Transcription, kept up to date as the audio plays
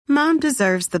Mom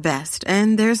deserves the best,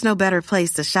 and there's no better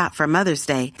place to shop for Mother's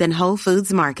Day than Whole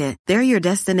Foods Market. They're your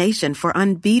destination for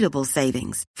unbeatable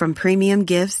savings, from premium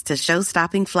gifts to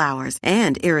show-stopping flowers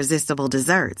and irresistible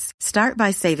desserts. Start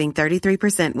by saving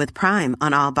 33% with Prime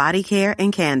on all body care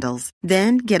and candles.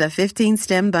 Then get a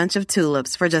 15-stem bunch of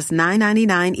tulips for just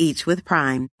 $9.99 each with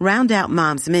Prime. Round out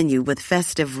Mom's menu with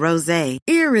festive rosé,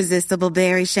 irresistible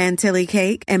berry chantilly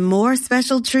cake, and more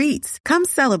special treats. Come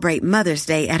celebrate Mother's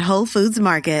Day at Whole Foods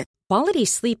Market. Quality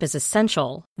sleep is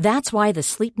essential. That's why the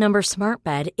Sleep Number Smart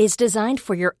Bed is designed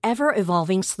for your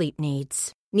ever-evolving sleep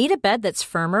needs. Need a bed that's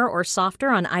firmer or softer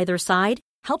on either side?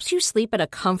 Helps you sleep at a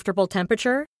comfortable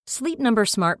temperature? Sleep Number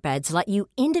Smart Beds let you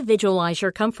individualize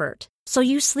your comfort, so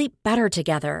you sleep better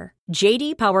together.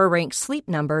 J.D. Power ranks Sleep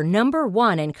Number number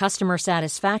 1 in customer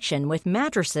satisfaction with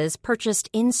mattresses purchased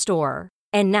in-store.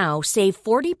 And now save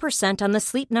 40% on the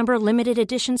Sleep Number Limited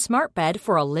Edition Smart Bed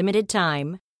for a limited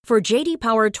time. For J.D.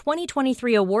 Power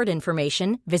 2023 award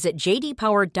information, visit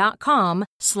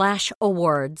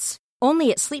jdpower.com/awards.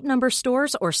 Only at Sleep Number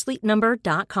stores or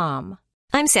sleepnumber.com.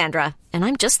 I'm Sandra, and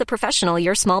I'm just the professional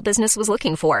your small business was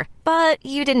looking for. But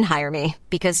you didn't hire me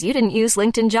because you didn't use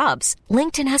LinkedIn Jobs.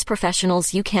 LinkedIn has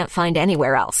professionals you can't find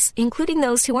anywhere else, including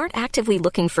those who aren't actively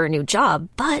looking for a new job,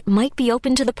 but might be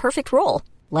open to the perfect role,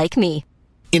 like me.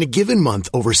 In a given month,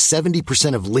 over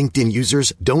 70% of LinkedIn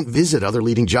users don't visit other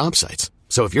leading job sites.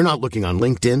 So if you're not looking on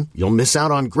LinkedIn, you'll miss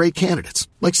out on great candidates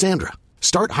like Sandra.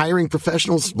 Start hiring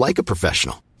professionals like a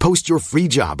professional. Post your free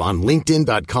job on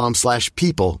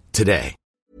linkedin.com/people today.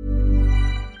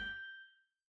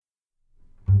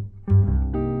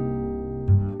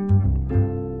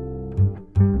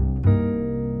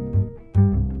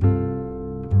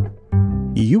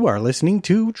 You are listening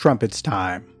to Trumpets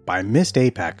Time by Missed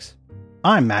Apex.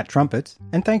 I'm Matt Trumpets,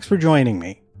 and thanks for joining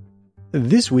me.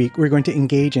 This week, we're going to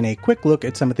engage in a quick look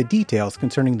at some of the details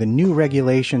concerning the new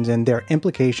regulations and their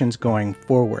implications going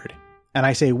forward. And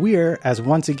I say we're, as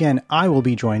once again, I will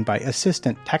be joined by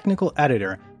Assistant Technical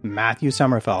Editor Matthew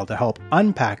Sommerfeld to help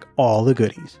unpack all the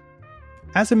goodies.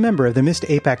 As a member of the Missed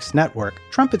Apex Network,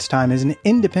 Trumpets Time is an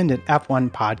independent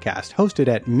F1 podcast hosted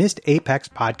at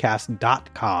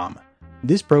missedapexpodcast.com.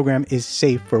 This program is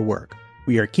safe for work.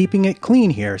 We are keeping it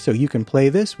clean here so you can play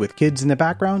this with kids in the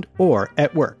background or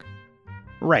at work.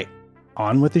 Right,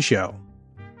 on with the show.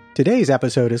 Today's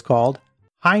episode is called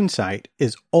Hindsight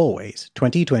is Always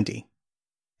 2020.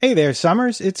 Hey there,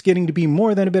 Summers. It's getting to be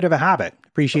more than a bit of a habit.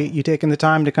 Appreciate you taking the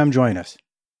time to come join us.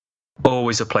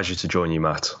 Always a pleasure to join you,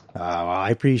 Matt. Well, I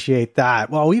appreciate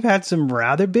that. Well, we've had some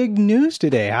rather big news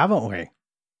today, haven't we?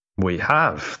 We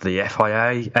have. The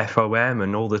FIA, FOM,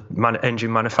 and all the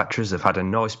engine manufacturers have had a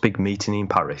nice big meeting in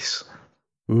Paris.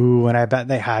 Ooh, and I bet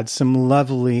they had some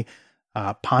lovely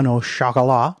pain au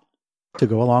chocolat to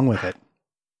go along with it.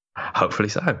 Hopefully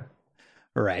so.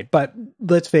 Right, but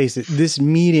let's face it, this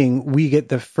meeting, we get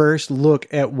the first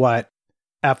look at what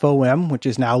FOM, which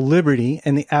is now Liberty,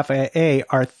 and the FIA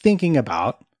are thinking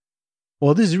about.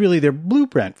 Well, this is really their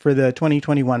blueprint for the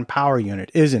 2021 power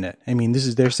unit, isn't it? I mean,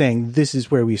 they're saying this is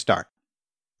where we start.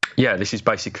 Yeah, this is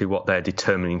basically what they're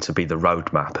determining to be the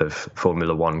roadmap of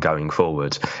Formula One going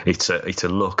forward. It's a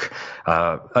look,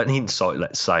 an insight,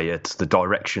 let's say, at the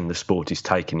direction the sport is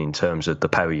taking in terms of the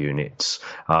power units.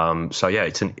 So yeah,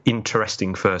 it's an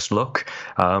interesting first look,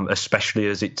 especially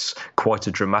as it's quite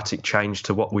a dramatic change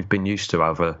to what we've been used to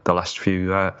over the last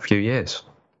few years.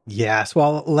 Yes,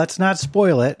 well, let's not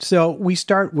spoil it. So we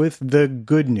start with the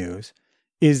good news.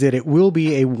 Is that it will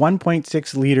be a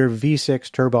 1.6-liter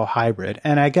V6 turbo hybrid.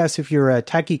 And I guess if you're a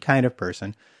techie kind of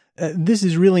person, this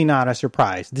is really not a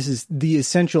surprise. This is the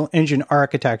essential engine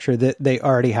architecture that they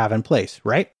already have in place,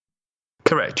 right?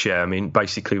 Correct, yeah. I mean,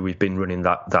 basically, we've been running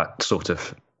that sort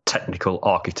of technical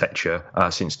architecture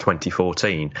since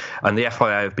 2014. And the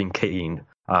FIA have been keen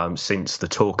since the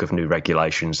talk of new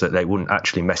regulations that they wouldn't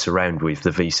actually mess around with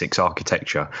the V6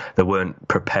 architecture. They weren't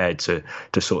prepared to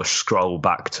sort of scroll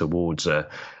back towards a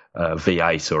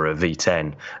V8 or a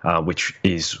V10, which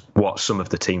is what some of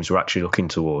the teams were actually looking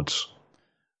towards.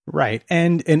 Right.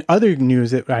 And in other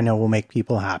news that I know will make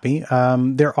people happy,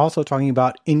 they're also talking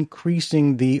about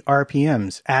increasing the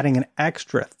RPMs, adding an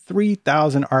extra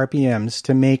 3,000 RPMs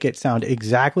to make it sound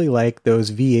exactly like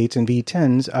those V8s and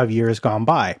V10s of years gone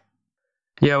by.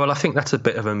 Yeah, well, I think that's a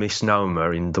bit of a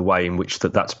misnomer in the way in which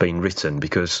that's been written,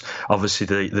 because obviously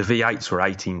the V8s were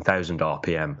 18,000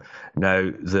 RPM.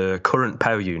 Now, the current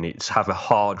power units have a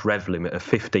hard rev limit of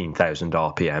 15,000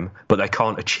 RPM, but they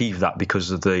can't achieve that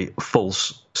because of the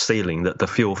false ceiling that the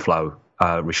fuel flow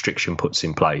restriction puts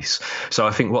in place. So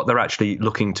I think what they're actually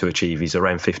looking to achieve is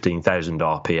around 15,000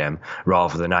 RPM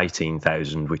rather than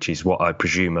 18,000, which is what I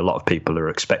presume a lot of people are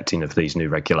expecting of these new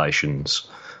regulations.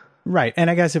 Right. And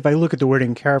I guess if I look at the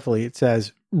wording carefully, it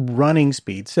says running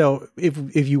speed. So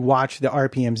if you watch the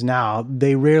RPMs now,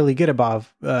 they rarely get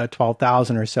above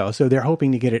 12,000 or so. So they're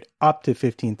hoping to get it up to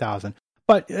 15,000.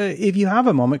 But if you have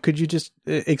a moment, could you just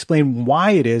explain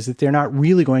why it is that they're not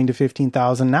really going to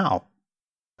 15,000 now?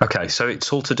 Okay, so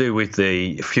it's all to do with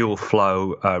the fuel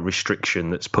flow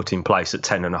restriction that's put in place at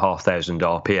 10,500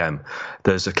 RPM.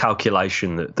 There's a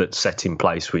calculation that's set in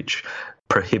place which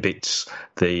prohibits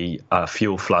the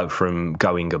fuel flow from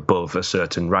going above a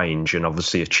certain range and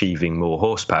obviously achieving more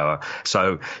horsepower.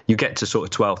 So you get to sort of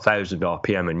 12,000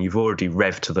 RPM and you've already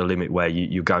revved to the limit where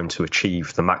you're going to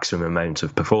achieve the maximum amount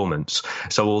of performance.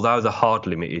 So although the hard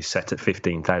limit is set at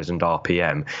 15,000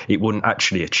 RPM, it wouldn't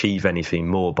actually achieve anything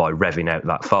more by revving out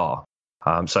that far.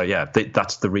 So yeah,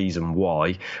 that's the reason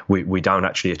why we don't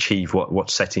actually achieve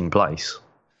what's set in place.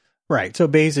 Right. So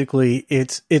basically,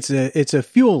 it's a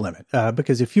fuel limit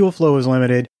because if fuel flow is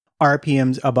limited,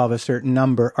 RPMs above a certain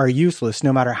number are useless,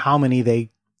 no matter how many they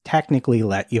technically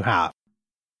let you have.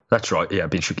 That's right. Yeah,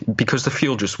 because the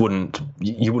fuel just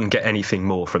you wouldn't get anything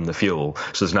more from the fuel.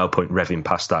 So there's no point revving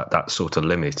past that sort of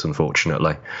limit,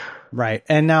 unfortunately. Right.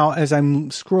 And now as I'm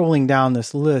scrolling down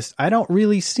this list, I don't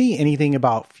really see anything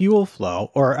about fuel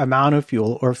flow or amount of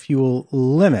fuel or fuel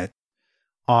limit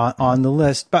on the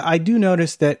list, but I do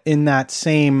notice that in that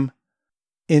same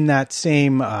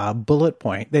bullet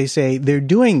point, they say they're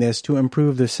doing this to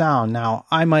improve the sound. Now,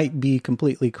 I might be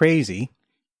completely crazy,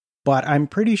 but I'm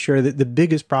pretty sure that the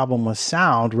biggest problem with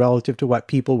sound relative to what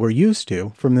people were used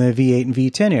to from the V8 and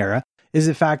V10 era is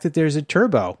the fact that there's a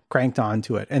turbo cranked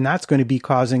onto it, and that's going to be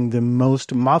causing the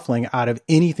most muffling out of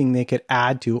anything they could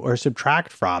add to or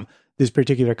subtract from this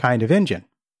particular kind of engine.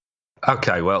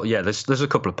 Okay, well, yeah, there's a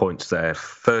couple of points there.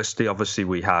 Firstly, obviously,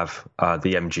 we have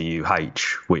the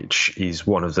MGU-H, which is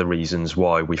one of the reasons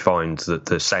why we find that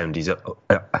the sound is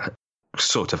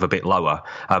sort of a bit lower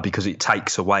because it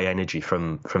takes away energy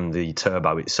from the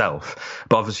turbo itself.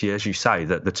 But obviously, as you say,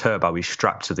 that the turbo is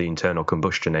strapped to the internal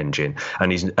combustion engine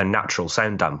and is a natural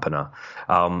sound dampener.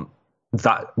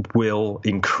 That will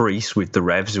increase with the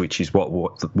revs, which is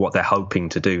what they're hoping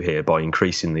to do here by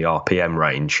increasing the RPM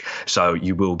range. So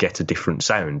you will get a different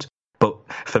sound. But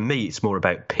for me, it's more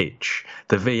about pitch.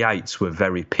 The V8s were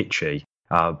very pitchy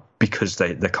because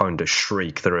they kind of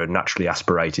shriek. They're a naturally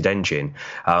aspirated engine,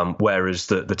 whereas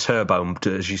the turbo,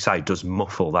 as you say, does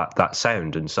muffle that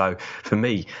sound. And so for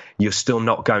me, you're still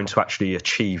not going to actually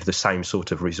achieve the same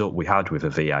sort of result we had with a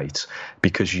V8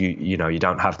 because you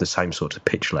don't have the same sort of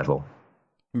pitch level.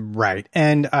 Right.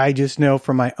 And I just know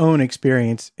from my own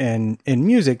experience in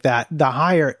music that the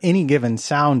higher any given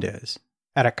sound is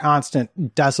at a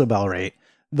constant decibel rate,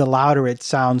 the louder it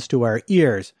sounds to our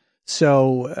ears.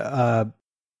 So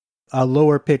a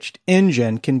lower pitched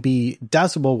engine can be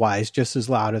decibel wise just as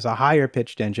loud as a higher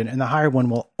pitched engine, and the higher one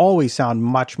will always sound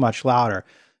much, much louder.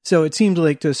 So it seems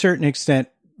like to a certain extent,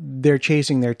 they're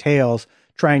chasing their tails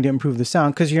trying to improve the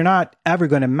sound because you're not ever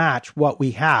going to match what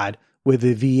we had with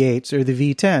the V8s or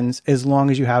the V10s as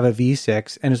long as you have a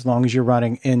V6 and as long as you're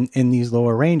running in these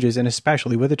lower ranges, and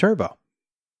especially with a turbo.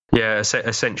 Yeah,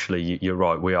 essentially, you're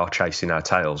right. We are chasing our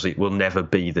tails. It will never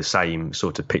be the same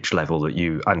sort of pitch level that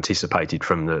you anticipated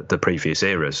from the previous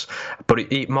eras, but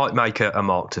it might make a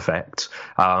marked effect.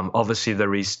 Obviously,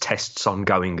 there is tests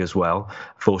ongoing as well.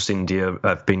 Force India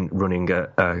have been running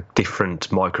a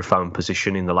different microphone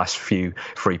position in the last few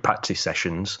free practice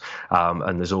sessions,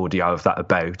 and there's audio of that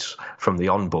about from the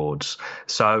onboards.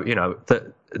 So,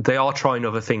 they are trying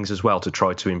other things as well to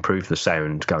try to improve the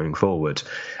sound going forward.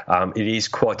 It is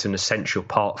quite an essential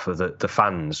part for the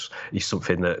fans. It's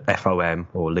something that FOM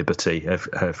or Liberty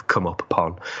have come up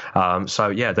upon. So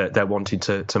yeah, they're wanting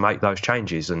to make those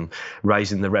changes, and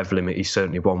raising the rev limit is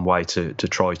certainly one way to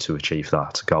try to achieve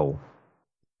that goal.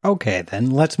 Okay,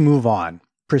 then let's move on.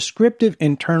 Prescriptive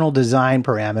internal design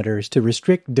parameters to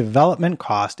restrict development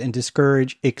cost and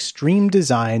discourage extreme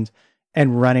designs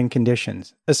and running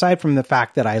conditions. Aside from the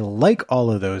fact that I like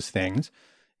all of those things,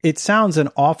 it sounds an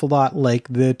awful lot like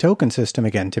the token system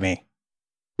again to me.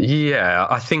 Yeah,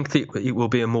 I think that it will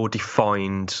be a more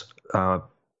defined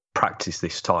practice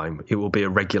this time. It will be a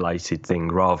regulated thing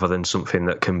rather than something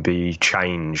that can be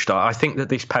changed. I think that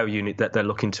this power unit that they're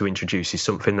looking to introduce is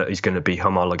something that is going to be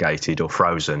homologated or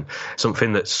frozen,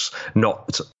 something that's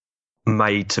not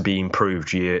made to be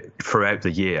improved throughout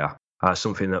the year.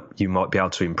 Something that you might be able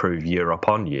to improve year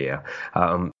upon year.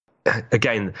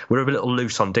 again, we're a little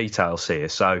loose on details here.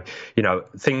 So,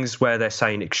 things where they're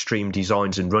saying extreme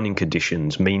designs and running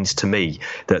conditions means to me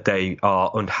that they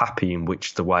are unhappy in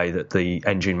the way that the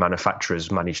engine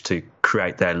manufacturers managed to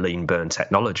create their lean burn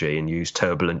technology and use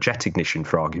turbulent jet ignition,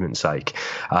 for argument's sake.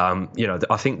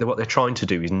 I think that what they're trying to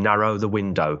do is narrow the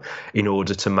window in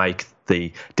order to make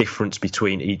the difference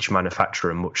between each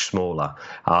manufacturer much smaller.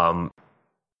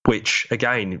 Which,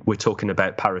 again, we're talking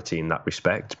about parity in that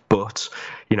respect, but,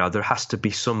 there has to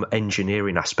be some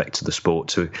engineering aspect to the sport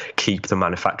to keep the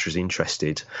manufacturers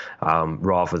interested,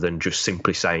 rather than just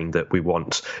simply saying that we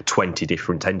want 20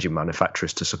 different engine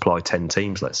manufacturers to supply 10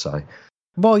 teams, let's say.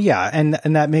 Well, yeah, and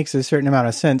that makes a certain amount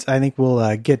of sense. I think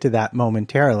we'll get to that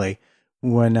momentarily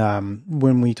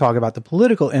when we talk about the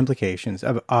political implications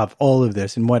of all of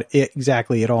this and what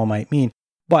exactly it all might mean.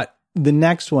 But the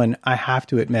next one, I have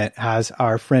to admit, has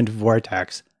our friend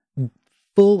Vortex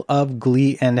full of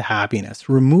glee and happiness.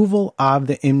 Removal of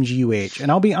the MGU-H.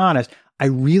 And I'll be honest, I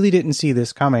really didn't see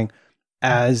this coming,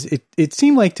 as it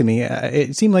seemed like to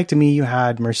me, you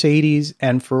had Mercedes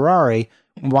and Ferrari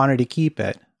wanted to keep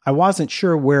it. I wasn't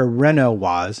sure where Renault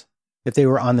was, if they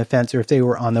were on the fence or if they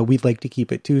were on the we'd like to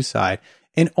keep it too side.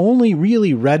 And only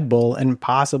really Red Bull and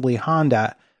possibly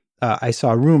Honda, I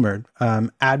saw rumored,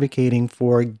 advocating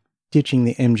for ditching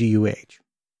the MGU-H.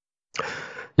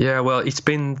 Yeah, well, it's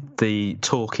been the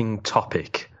talking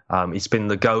topic. It's been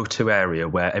the go-to area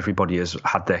where everybody has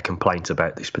had their complaint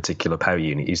about this particular power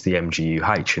unit is the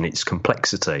MGU-H and its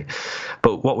complexity.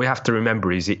 But what we have to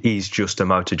remember is it is just a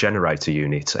motor generator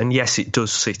unit. And yes, it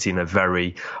does sit in a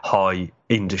very high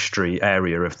industry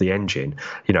area of the engine.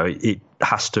 It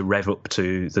has to rev up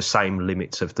to the same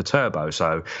limits of the turbo.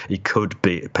 So it could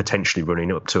be potentially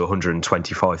running up to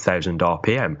 125,000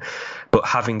 RPM. But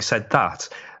having said that,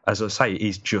 as I say, it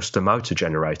is just a motor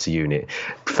generator unit.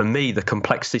 For me, the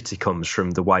complexity comes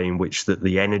from the way in which that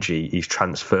the energy is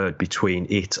transferred between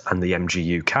it and the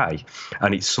MGU-K.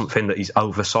 And it's something that is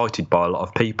oversighted by a lot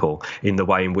of people in the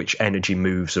way in which energy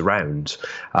moves around,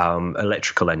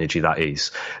 electrical energy, that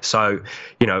is. So,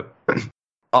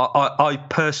 I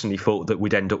personally thought that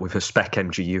we'd end up with a spec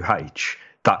MGU-H.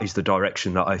 That is the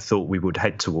direction that I thought we would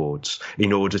head towards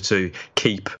in order to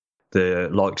keep the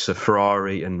likes of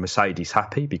Ferrari and Mercedes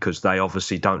happy, because they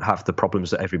obviously don't have the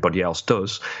problems that everybody else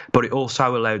does. But it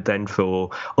also allowed then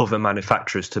for other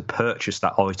manufacturers to purchase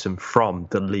that item from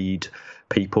the lead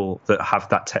people that have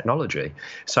that technology.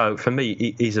 So for me,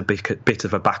 it is a bit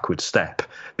of a backward step,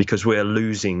 because we're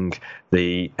losing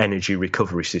the energy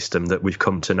recovery system that we've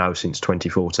come to know since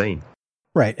 2014.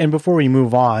 Right. And before we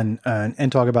move on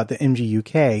and talk about the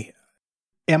MGU-K,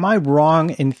 am I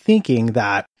wrong in thinking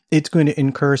that it's going to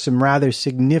incur some rather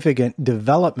significant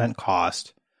development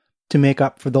cost to make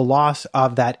up for the loss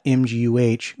of that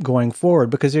MGU-H going forward?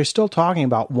 Because they're still talking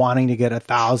about wanting to get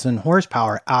 1,000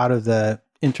 horsepower out of the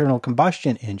internal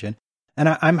combustion engine. And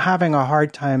I'm having a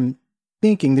hard time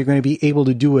thinking they're going to be able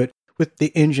to do it with the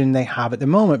engine they have at the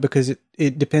moment, because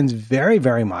it depends very,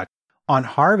 very much on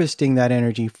harvesting that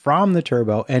energy from the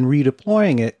turbo and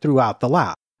redeploying it throughout the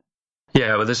lap.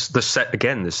 Yeah, well, there's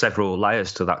several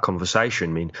layers to that conversation.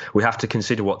 I mean, we have to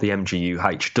consider what the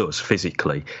MGU-H does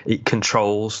physically. It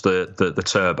controls the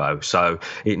turbo, so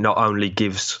it not only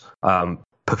gives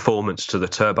performance to the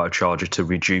turbocharger to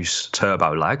reduce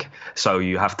turbo lag. So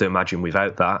you have to imagine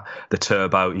without that, the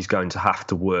turbo is going to have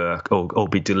to work or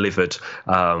be delivered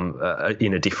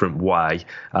in a different way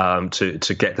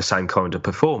to get the same kind of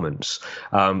performance.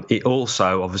 It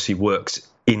also obviously works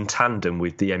in tandem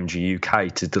with the MGU-K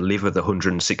to deliver the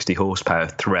 160 horsepower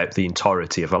throughout the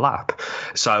entirety of a lap.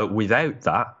 So without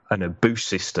that and a boost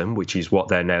system, which is what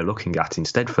they're now looking at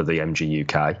instead for the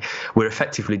MGU-K, we're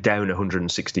effectively down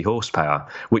 160 horsepower,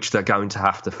 which they're going to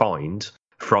have to find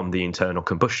from the internal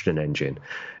combustion engine.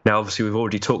 Now, obviously, we've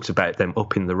already talked about them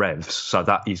upping the revs, so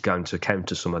that is going to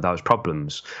counter some of those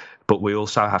problems. But we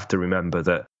also have to remember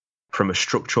that from a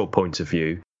structural point of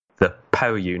view, the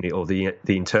power unit or the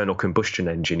internal combustion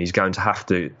engine is going to have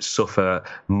to suffer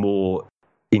more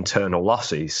internal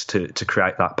losses to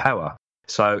create that power.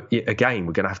 So again,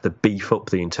 we're going to have to beef up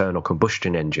the internal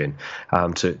combustion engine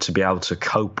to be able to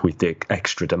cope with the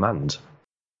extra demand.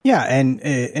 Yeah,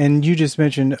 and you just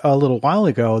mentioned a little while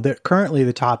ago that currently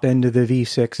the top end of the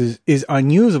V6 is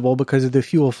unusable because of the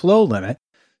fuel flow limit.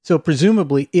 So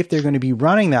presumably, if they're going to be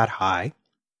running that high,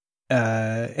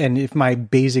 and if my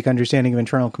basic understanding of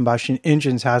internal combustion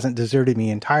engines hasn't deserted me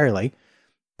entirely,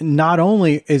 not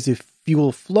only is the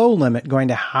fuel flow limit going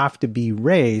to have to be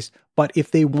raised, but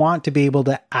if they want to be able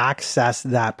to access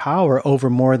that power over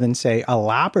more than, say, a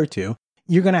lap or two,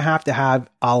 you're going to have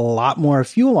a lot more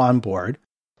fuel on board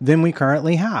than we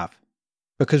currently have.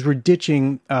 because we're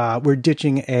ditching an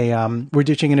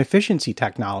efficiency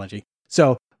technology.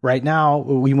 So right now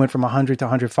we went from 100 to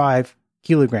 105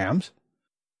 kilograms.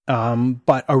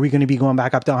 But are we going to be going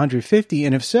back up to 150?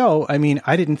 And if so, I mean,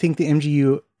 I didn't think the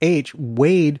MGU-H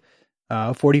weighed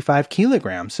 45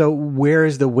 kilograms. So where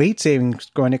is the weight savings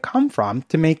going to come from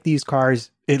to make these cars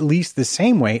at least the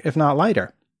same weight, if not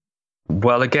lighter?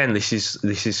 Well, again, this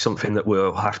is something that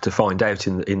we'll have to find out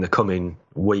in the coming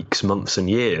weeks, months, and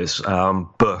years.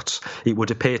 But it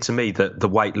would appear to me that the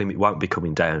weight limit won't be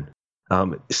coming down.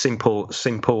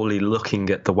 Simply looking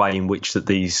at the way in which that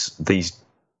these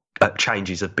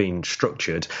changes have been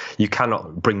structured, you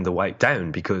cannot bring the weight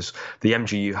down because the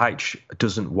MGU-H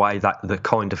doesn't weigh the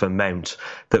kind of amount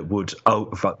that would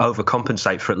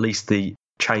overcompensate for at least the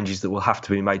changes that will have to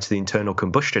be made to the internal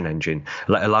combustion engine,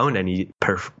 let alone any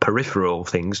peripheral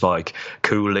things like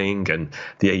cooling and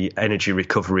the energy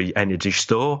recovery, energy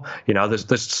store. You know,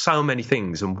 there's so many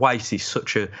things, and weight is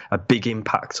such a big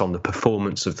impact on the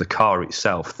performance of the car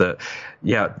itself that,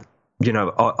 yeah, you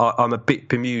know, I'm a bit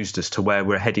bemused as to where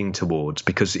we're heading towards,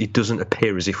 because it doesn't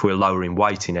appear as if we're lowering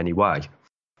weight in any way.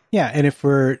 Yeah, and if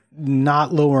we're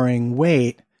not lowering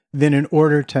weight, then in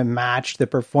order to match the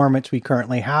performance we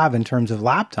currently have in terms of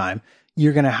lap time,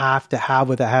 you're going to have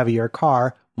with a heavier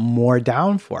car more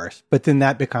downforce. But then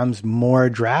that becomes more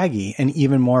draggy and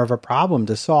even more of a problem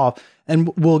to solve.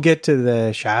 And we'll get to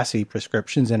the chassis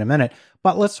prescriptions in a minute.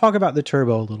 But let's talk about the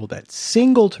turbo a little bit.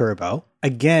 Single turbo,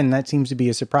 again, that seems to be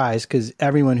a surprise because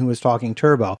everyone who was talking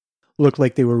turbo looked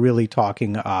like they were really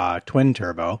talking twin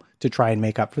turbo to try and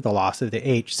make up for the loss of the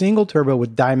H. Single turbo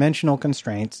with dimensional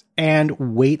constraints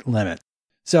and weight limits.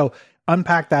 So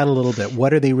unpack that a little bit.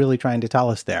 What are they really trying to tell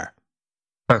us there?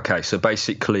 Okay, so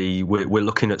basically we're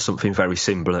looking at something very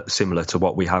similar to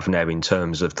what we have now in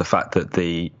terms of the fact that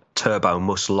the turbo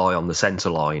must lie on the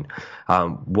centre line.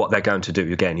 What they're going to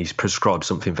do, again, is prescribe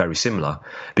something very similar,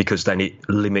 because then it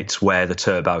limits where the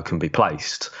turbo can be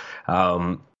placed.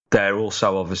 They're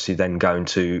also obviously then going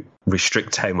to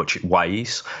restrict how much it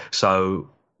weighs, so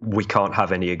we can't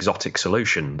have any exotic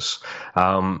solutions.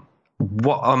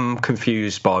 What I'm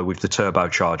confused by with the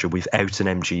turbocharger without an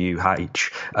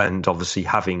MGU-H, and obviously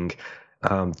having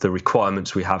the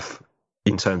requirements we have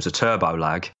in terms of turbo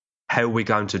lag, how are we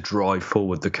going to drive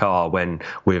forward the car when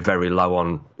we're very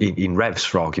low in revs,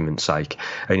 for argument's sake?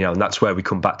 And and that's where we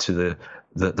come back to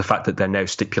the fact that they're now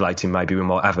stipulating maybe we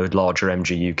might have a larger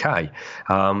MGU-K.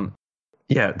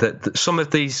 Some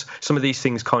of these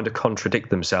things kind of contradict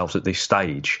themselves at this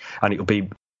stage, and it'll be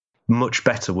much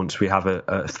better once we have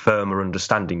a firmer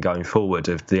understanding going forward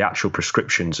of the actual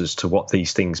prescriptions as to what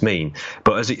these things mean.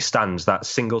 But as it stands, that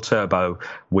single turbo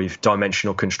with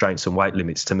dimensional constraints and weight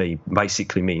limits to me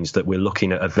basically means that we're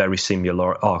looking at a very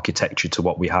similar architecture to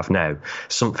what we have now,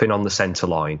 something on the centre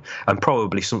line, and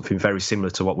probably something very similar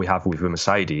to what we have with a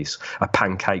Mercedes, a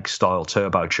pancake-style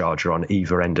turbocharger on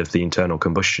either end of the internal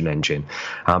combustion engine,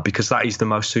 because that is the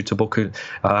most suitable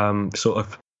sort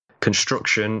of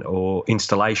construction or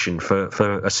installation for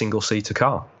a single-seater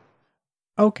car.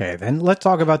 Okay, then let's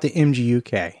talk about the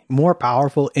MGU-K. More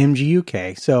powerful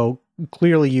MGU-K. So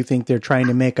clearly you think they're trying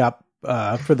to make up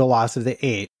for the loss of the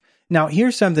 8. Now,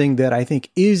 here's something that I think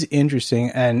is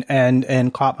interesting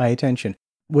and caught my attention.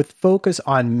 With focus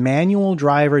on manual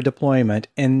driver deployment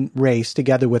in race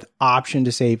together with option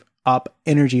to save up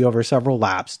energy over several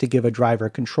laps to give a driver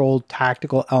a controlled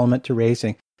tactical element to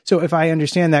racing. So if I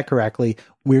understand that correctly,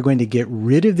 we're going to get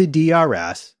rid of the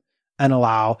DRS and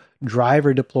allow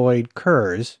driver-deployed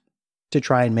KERS to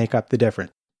try and make up the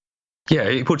difference. Yeah,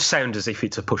 it would sound as if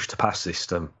it's a push-to-pass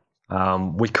system.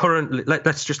 We currently,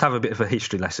 let's just have a bit of a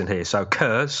history lesson here. So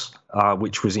KERS,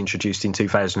 which was introduced in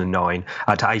 2009,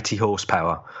 had 80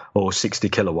 horsepower or 60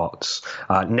 kilowatts.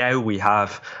 Now we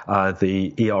have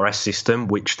the ERS system,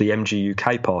 which the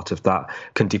MGU-K part of that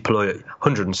can deploy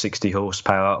 160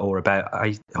 horsepower or about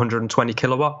 120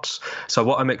 kilowatts. So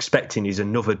what I'm expecting is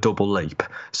another double leap.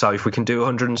 So if we can do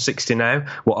 160 now,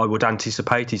 what I would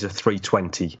anticipate is a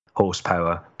 320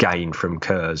 horsepower gain from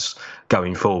KERS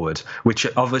going forward, which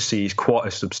obviously is quite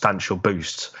a substantial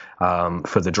boost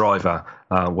for the driver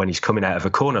when he's coming out of a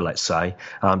corner, let's say,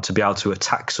 to be able to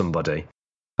attack somebody.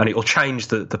 And it will change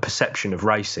the perception of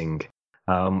racing.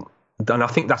 And I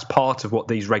think that's part of what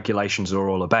these regulations are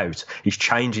all about, is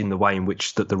changing the way in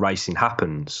which that the racing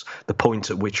happens, the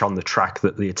point at which on the track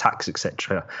that the attacks,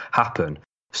 etc., happen.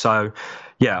 So,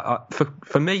 yeah,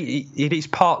 for me, it is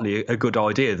partly a good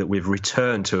idea that we've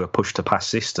returned to a push-to-pass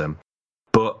system.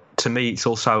 But to me, it's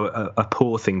also a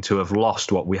poor thing to have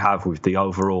lost what we have with the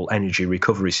overall energy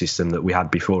recovery system that we had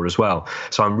before as well.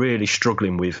 So I'm really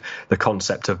struggling with the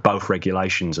concept of both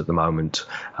regulations at the moment.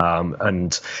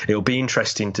 And it'll be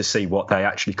interesting to see what they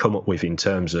actually come up with in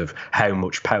terms of how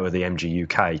much power the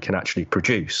MGUK can actually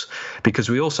produce, because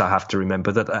we also have to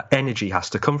remember that energy has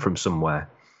to come from somewhere.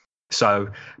 So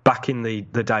back in the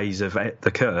days of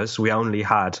the KERS, we only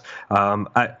had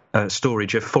a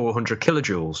storage of 400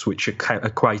 kilojoules, which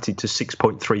equated to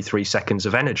 6.33 seconds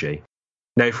of energy.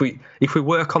 Now, if we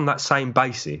work on that same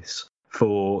basis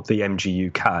for the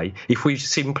MGUK, if we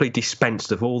simply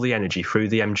dispensed of all the energy through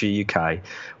the MGUK,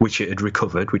 which it had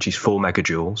recovered, which is 4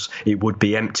 megajoules, it would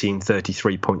be empty in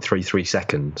 33.33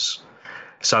 seconds.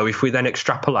 So if we then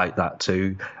extrapolate that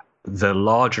to the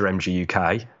larger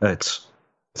MGUK at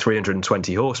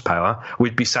 320 horsepower,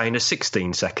 we'd be saying a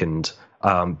 16-second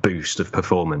boost of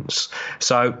performance.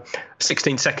 So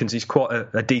 16 seconds is quite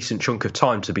a decent chunk of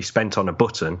time to be spent on a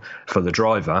button for the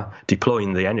driver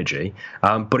deploying the energy,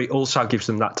 but it also gives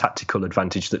them that tactical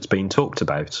advantage that's been talked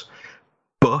about.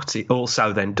 But it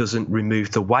also then doesn't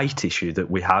remove the weight issue that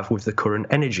we have with the current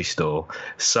energy store.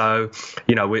 So,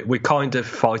 we're kind of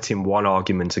fighting one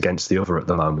argument against the other at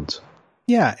the moment.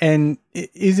 Yeah, and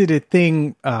is it a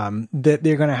thing that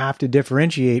they're going to have to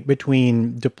differentiate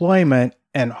between deployment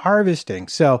and harvesting?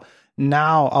 So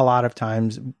now a lot of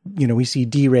times, we see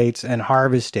derates and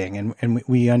harvesting, and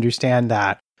we understand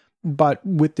that. But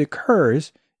with the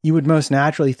KERS, you would most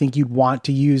naturally think you'd want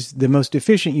to use the most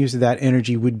efficient use of that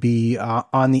energy would be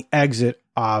on the exit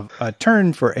of a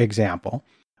turn, for example.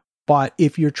 But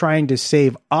if you're trying to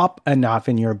save up enough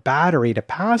in your battery to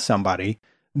pass somebody,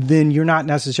 then you're not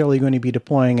necessarily going to be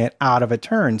deploying it out of a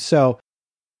turn. So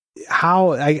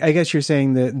I guess you're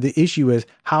saying the issue is,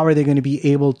 how are they going to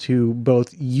be able to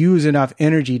both use enough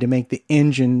energy to make the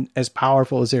engine as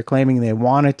powerful as they're claiming they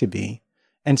want it to be,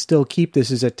 and still keep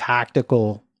this as a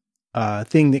tactical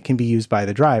thing that can be used by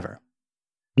the driver?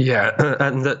 Yeah,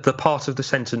 and the part of the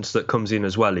sentence that comes in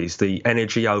as well is the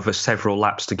energy over several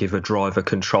laps to give a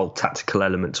driver-controlled tactical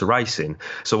element to racing.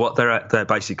 So what they're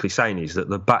basically saying is that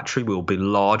the battery will be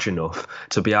large enough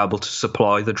to be able to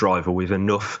supply the driver with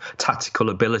enough tactical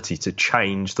ability to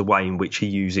change the way in which he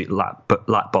uses it lap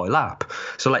by lap.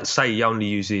 So let's say he only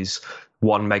uses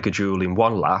 1 megajoule in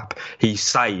one lap, he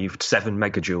saved 7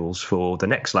 megajoules for the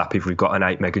next lap if we've got an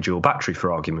 8 megajoule battery,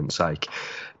 for argument's sake.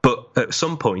 But at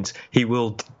some point, he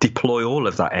will deploy all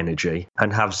of that energy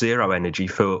and have zero energy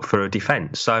for a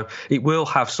defence. So it will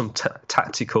have some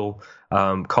tactical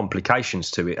complications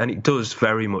to it. And it does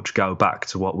very much go back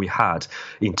to what we had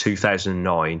in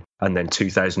 2009 and then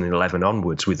 2011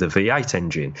 onwards with the V8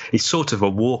 engine. It's sort of a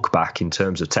walk back in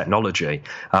terms of technology,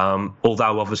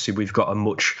 although obviously we've got a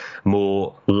much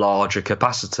more larger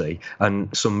capacity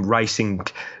and some racing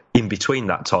in between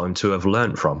that time to have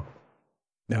learnt from.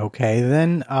 Okay,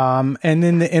 then. And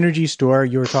then the energy store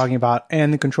you were talking about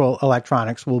and the control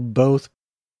electronics will both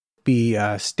be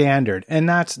standard. And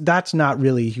that's not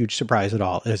really a huge surprise at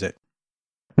all, is it?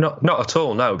 Not at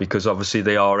all, no, because obviously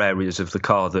they are areas of the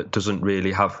car that doesn't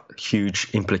really have huge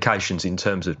implications in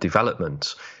terms of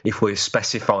development. If we're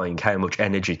specifying how much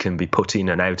energy can be put in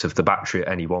and out of the battery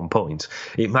at any one point,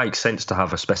 it makes sense to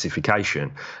have a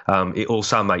specification. It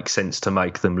also makes sense to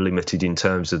make them limited in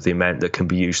terms of the amount that can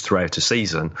be used throughout a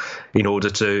season in order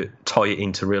to tie it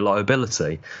into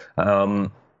reliability.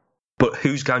 But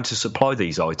who's going to supply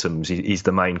these items is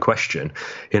the main question.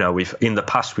 In the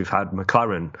past we've had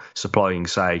McLaren supplying,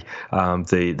 say,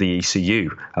 the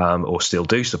ECU, or still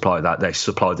do supply that. They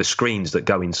supply the screens that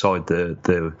go inside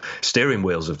the steering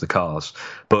wheels of the cars.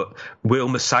 But will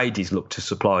Mercedes look to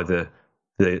supply the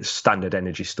standard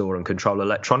energy store and control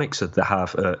electronics, so they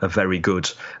have a very good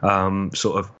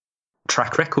sort of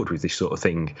track record with this sort of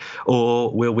thing?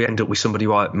 Or will we end up with somebody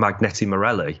like Magneti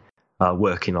Marelli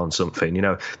working on something?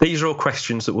 These are all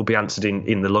questions that will be answered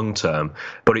in the long term,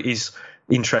 but it is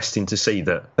interesting to see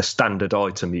that a standard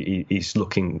item is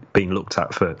being looked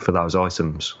at for those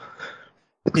items.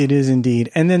 It is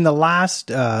indeed. And then the last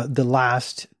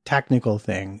technical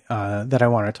thing that I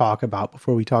want to talk about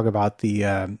before we talk about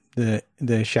the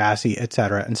chassis, et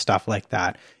cetera, and stuff like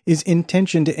that, is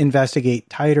intention to investigate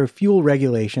tighter fuel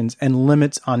regulations and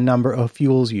limits on number of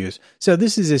fuels used. So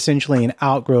this is essentially an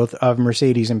outgrowth of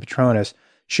Mercedes and Petronas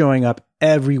showing up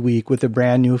every week with a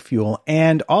brand new fuel,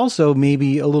 and also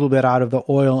maybe a little bit out of the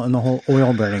oil and the whole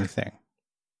oil burning thing.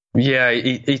 Yeah,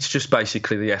 it's just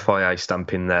basically the FIA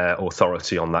stamping their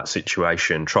authority on that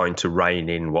situation, trying to rein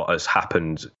in what has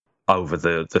happened over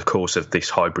the course of this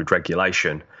hybrid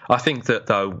regulation. I think that,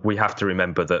 though, we have to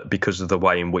remember that because of the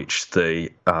way in which the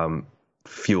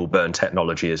fuel burn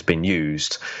technology has been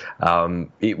used.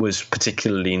 It was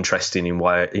particularly interesting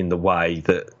in the way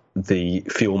that the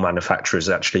fuel manufacturers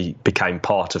actually became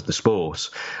part of the sport.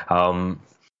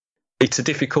 It's a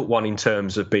difficult one in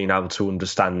terms of being able to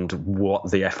understand what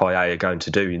the FIA are going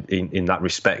to do in that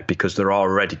respect, because there are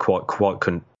already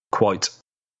quite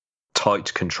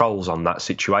tight controls on that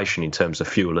situation in terms of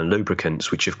fuel and lubricants,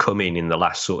 which have come in the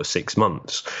last sort of 6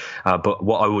 months. But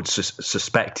what I would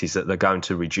suspect is that they're going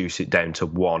to reduce it down to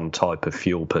one type of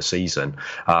fuel per season,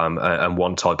 and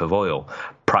one type of oil,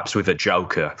 perhaps with a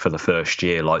joker for the first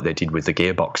year like they did with the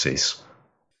gearboxes.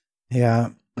 Yeah,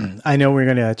 I know we're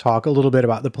going to talk a little bit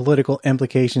about the political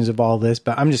implications of all this,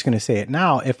 but I'm just going to say it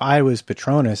now. If I was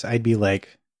Petronas, I'd be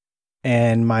like,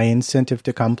 and my incentive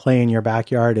to come play in your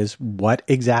backyard is what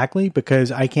exactly?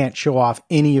 Because I can't show off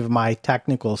any of my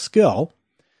technical skill,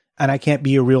 and I can't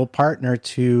be a real partner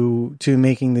to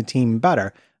making the team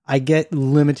better. I get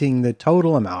limiting the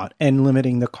total amount and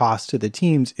limiting the cost to the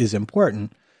teams is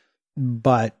important,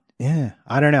 but yeah,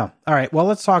 I don't know. All right, well,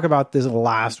 let's talk about this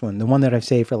last one, the one that I've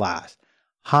saved for last.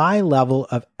 High level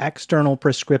of external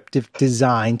prescriptive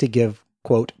design to give,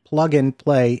 quote,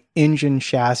 plug-and-play engine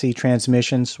chassis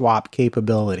transmission swap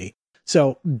capability.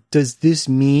 So does this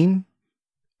mean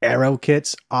aero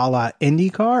kits a la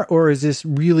IndyCar, or does this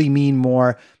really mean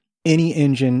more any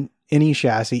engine, any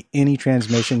chassis, any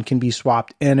transmission can be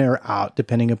swapped in or out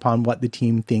depending upon what the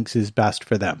team thinks is best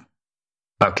for them?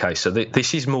 Okay, so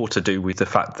this is more to do with the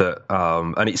fact that,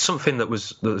 and it's something that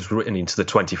was written into the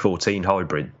 2014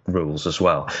 hybrid rules as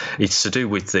well. It's to do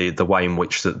with the way in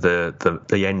which that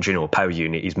the engine or power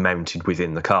unit is mounted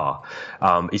within the car.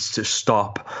 It's to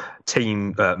stop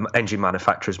engine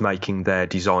manufacturers making their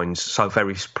designs so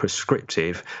very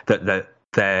prescriptive that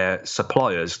their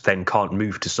suppliers then can't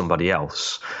move to somebody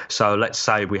else. So let's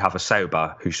say we have a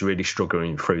Sauber who's really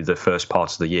struggling through the first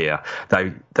part of the year.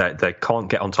 They can't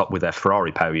get on top with their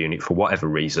Ferrari power unit for whatever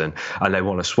reason, and they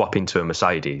want to swap into a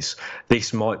Mercedes.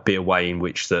 This might be a way in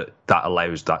which that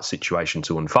allows that situation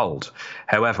to unfold.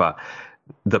 However,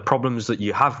 the problems that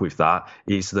you have with that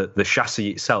is that the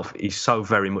chassis itself is so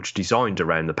very much designed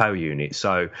around the power unit.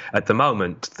 So at the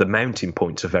moment, the mounting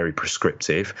points are very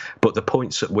prescriptive, but the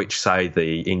points at which, say,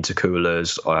 the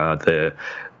intercoolers,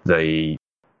 the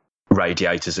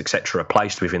radiators, etc., are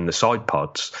placed within the side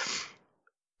pods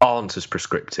aren't as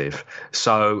prescriptive.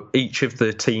 So each of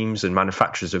the teams and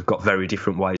manufacturers have got very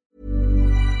different ways.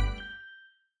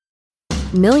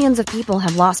 Millions of people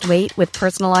have lost weight with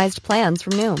personalized plans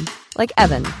from Noom. Like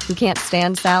Evan, who can't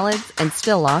stand salads and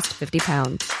still lost 50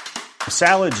 pounds.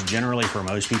 Salads generally for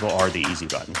most people are the easy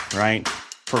button, right?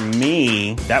 For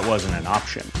me, that wasn't an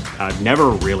option. I never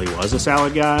really was a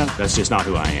salad guy. That's just not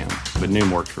who I am. But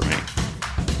Noom worked for me.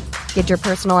 Get your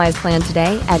personalized plan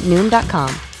today at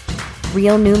Noom.com.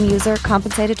 Real Noom user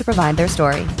compensated to provide their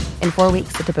story. In 4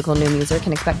 weeks, the typical Noom user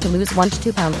can expect to lose 1 to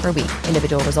 2 pounds per week.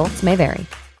 Individual results may vary.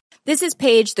 This is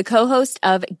Paige, the co-host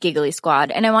of Giggly Squad,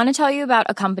 and I want to tell you about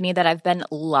a company that I've been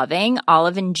loving,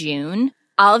 Olive & June.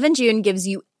 Olive & June gives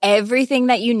you everything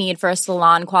that you need for a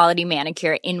salon-quality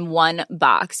manicure in one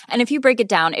box. And if you break it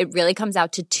down, it really comes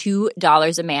out to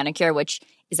 $2 a manicure, which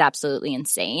is absolutely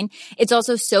insane. It's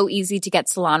also so easy to get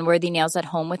salon-worthy nails at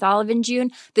home with Olive &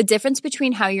 June. The difference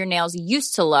between how your nails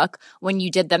used to look when you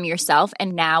did them yourself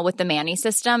and now with the Mani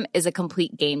system is a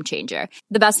complete game changer.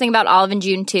 The best thing about Olive &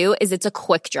 June, too, is it's a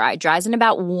quick dry. Dries in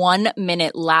about 1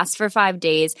 minute, lasts for 5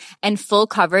 days, and full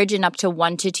coverage in up to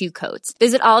 1 to 2 coats.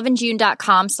 Visit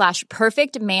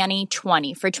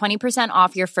oliveandjune.com/perfectmani20 for 20%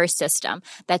 off your first system.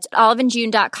 That's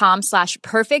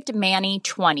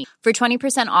oliveandjune.com/perfectmani20 for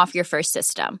 20% off your first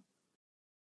system.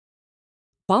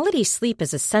 Quality sleep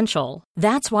is essential.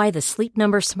 That's why the Sleep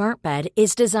Number Smart Bed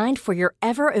is designed for your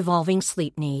ever-evolving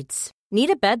sleep needs. Need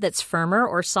a bed that's firmer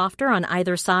or softer on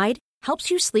either side?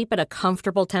 Helps you sleep at a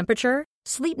comfortable temperature?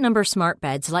 Sleep Number Smart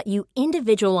Beds let you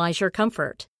individualize your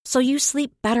comfort, so you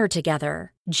sleep better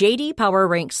together. J.D. Power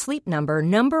ranks Sleep Number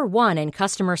number 1 in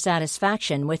customer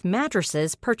satisfaction with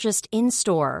mattresses purchased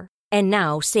in-store. And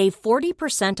now, save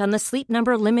 40% on the Sleep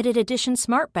Number Limited Edition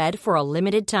Smart Bed for a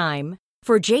limited time.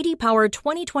 For J.D. Power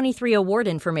 2023 award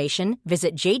information,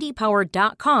 visit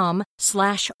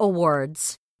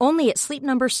jdpower.com/awards. Only at Sleep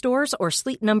Number stores or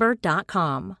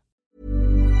sleepnumber.com.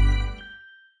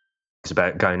 It's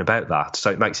about going about that,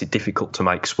 so it makes it difficult to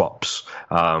make swaps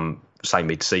say,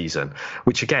 mid-season,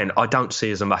 which, again, I don't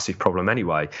see as a massive problem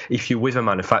anyway. If you're with a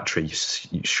manufacturer,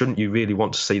 shouldn't you really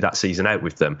want to see that season out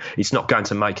with them? It's not going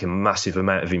to make a massive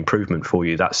amount of improvement for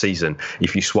you that season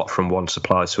if you swap from one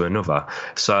supplier to another.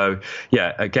 So,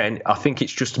 yeah, again, I think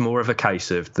it's just more of a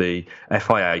case of the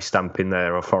FIA stamping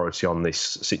their authority on this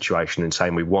situation and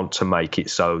saying we want to make it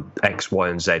so X, Y,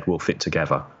 and Z will fit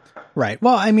together. Right.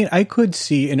 Well, I mean, I could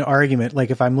see an argument,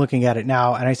 like if I'm looking at it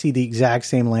now and I see the exact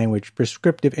same language,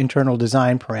 prescriptive internal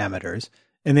design parameters,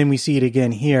 and then we see it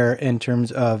again here in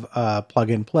terms of plug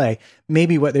and play.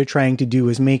 Maybe what they're trying to do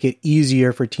is make it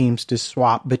easier for teams to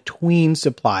swap between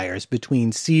suppliers,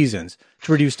 between seasons,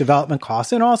 to reduce development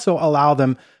costs and also allow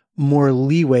them more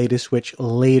leeway to switch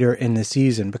later in the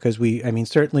season. Because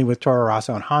certainly with Toro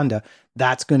Rosso and Honda,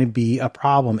 that's going to be a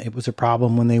problem. It was a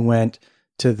problem when they went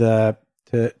to the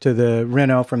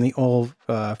Renault from the old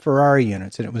Ferrari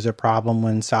units, and it was a problem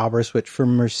when Sauber switched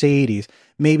from Mercedes.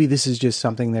 Maybe this is just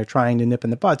something they're trying to nip in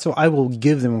the bud. So I will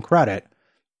give them credit,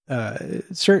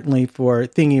 certainly, for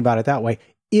thinking about it that way,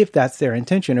 if that's their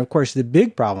intention. Of course, the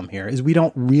big problem here is we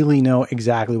don't really know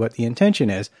exactly what the intention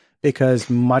is, because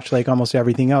much like almost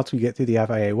everything else we get through the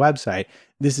FIA website,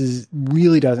 this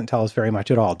really doesn't tell us very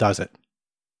much at all, does it?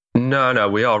 No,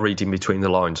 we are reading between the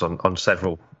lines on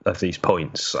several of these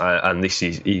points, and this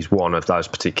is one of those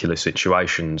particular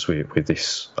situations with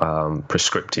this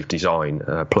prescriptive design,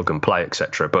 plug and play,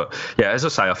 etc. But yeah, as I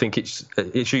say, I think it's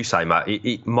you say, Matt,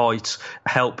 it might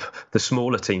help the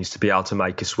smaller teams to be able to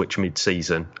make a switch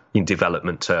mid-season in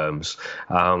development terms.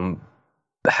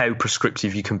 How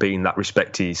prescriptive you can be in that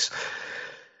respect is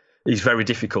very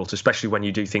difficult, especially when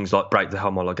you do things like break the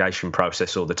homologation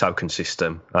process or the token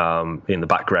system in the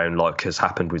background, like has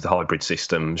happened with the hybrid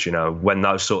systems. You know, when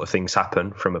those sort of things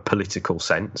happen from a political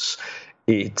sense,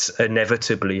 it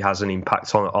inevitably has an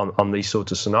impact on these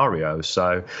sort of scenarios.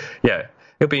 So, yeah,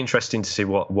 it'll be interesting to see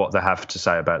what they have to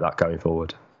say about that going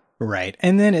forward. Right.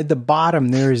 And then at the bottom,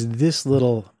 there's this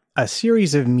a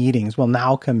series of meetings will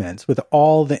now commence with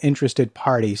all the interested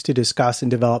parties to discuss and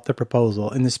develop the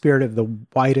proposal in the spirit of the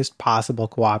widest possible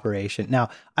cooperation. Now,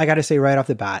 I got to say right off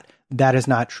the bat, that is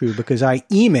not true, because I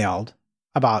emailed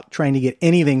about trying to get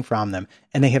anything from them,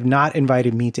 and they have not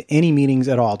invited me to any meetings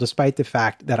at all, despite the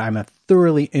fact that I'm a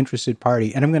thoroughly interested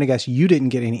party. And I'm going to guess you didn't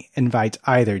get any invites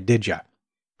either, did you?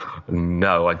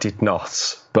 No, I did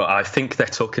not. But I think they're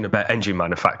talking about engine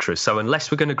manufacturers. So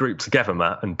unless we're going to group together,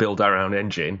 Matt, and build our own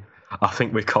engine, I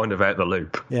think we're kind of out the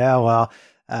loop. Yeah, well,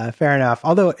 fair enough.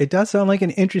 Although it does sound like an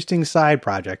interesting side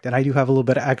project, and I do have a little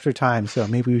bit of extra time, so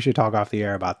maybe we should talk off the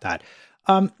air about that.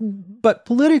 But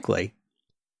politically,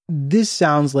 this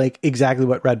sounds like exactly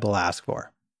what Red Bull asked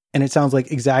for. And it sounds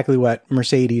like exactly what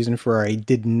Mercedes and Ferrari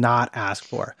did not ask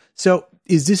for. So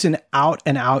is this an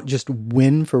out-and-out just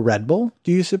win for Red Bull,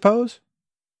 do you suppose?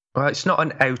 Well, it's not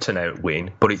an out-and-out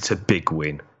win, but it's a big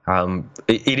win.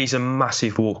 It is a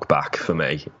massive walk back for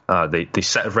me. The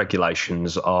set of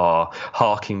regulations are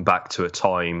harking back to a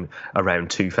time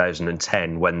around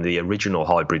 2010 when the original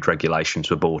hybrid regulations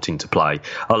were brought into play.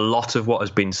 A lot of what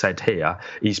has been said here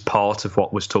is part of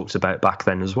what was talked about back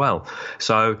then as well.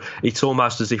 So it's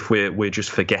almost as if we're just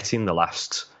forgetting the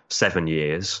last 7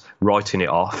 years, writing it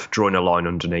off, drawing a line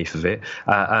underneath of it,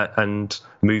 and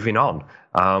moving on.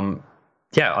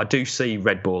 Yeah, I do see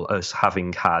Red Bull as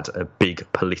having had a big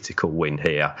political win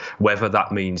here. Whether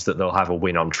that means that they'll have a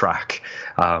win on track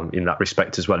in that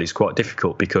respect as well is quite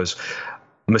difficult, because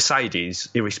Mercedes,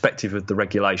 irrespective of the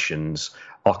regulations,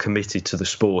 are committed to the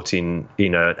sport in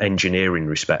an engineering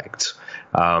respect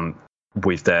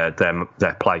with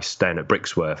their place down at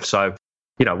Brixworth. So,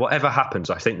 you know, whatever happens,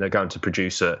 I think they're going to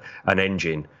produce an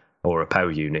engine or a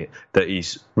power unit that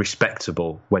is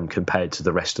respectable when compared to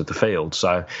the rest of the field.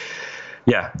 So,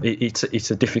 yeah,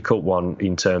 it's a difficult one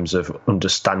in terms of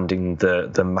understanding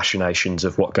the machinations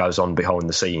of what goes on behind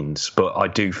the scenes. But I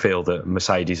do feel that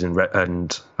Mercedes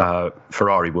and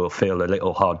Ferrari will feel a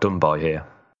little hard done by here.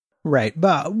 Right.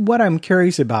 But what I'm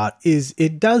curious about is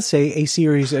it does say a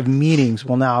series of meetings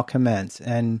will now commence.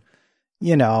 And,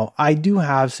 you know, I do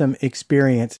have some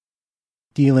experience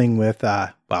dealing with,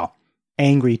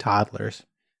 angry toddlers.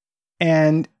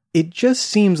 And it just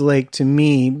seems like to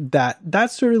me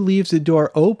that sort of leaves the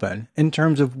door open in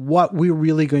terms of what we're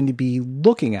really going to be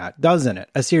looking at, doesn't it?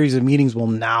 A series of meetings will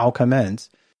now commence.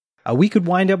 We could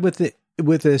wind up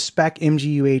with a spec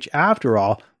MGUH after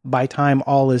all by time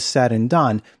all is said and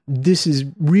done. This is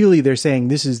really, they're saying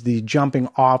this is the jumping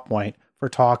off point for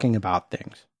talking about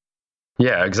things.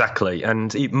 Yeah, exactly.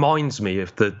 And it reminds me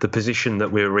of the position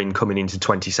that we were in coming into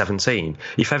 2017.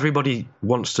 If everybody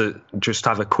wants to just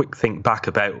have a quick think back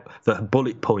about the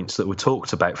bullet points that were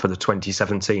talked about for the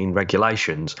 2017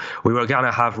 regulations, we were going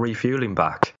to have refueling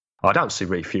back. I don't see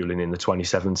refueling in the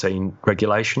 2017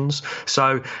 regulations.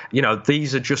 So,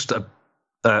 these are just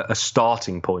a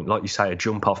starting point, like you say, a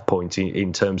jump-off point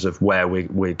in terms of where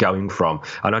we're going from.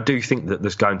 And I do think that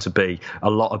there's going to be a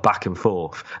lot of back and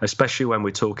forth, especially when we're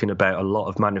talking about a lot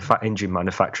of engine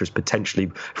manufacturers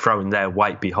potentially throwing their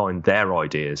weight behind their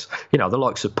ideas. The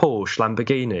likes of Porsche,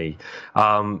 Lamborghini,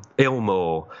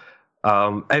 Ilmor,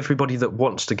 everybody that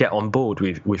wants to get on board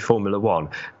with Formula One,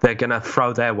 they're going to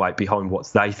throw their weight behind what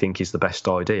they think is the best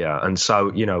idea. And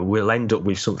so, we'll end up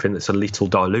with something that's a little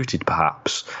diluted,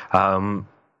 perhaps.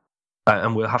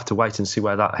 And we'll have to wait and see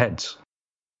where that heads.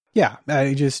 Yeah,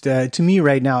 to me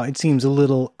right now, it seems a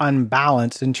little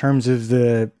unbalanced in terms of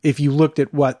if you looked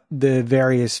at what the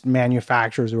various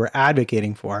manufacturers were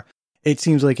advocating for, it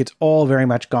seems like it's all very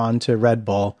much gone to Red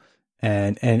Bull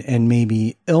and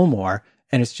maybe Ilmor.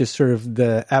 And it's just sort of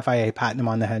the FIA patting them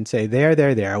on the head and say,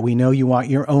 there. We know you want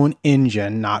your own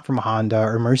engine, not from Honda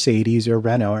or Mercedes or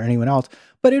Renault or anyone else.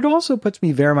 But it also puts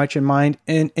me very much in mind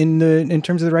in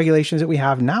terms of the regulations that we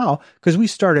have now, because we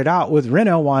started out with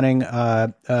Renault wanting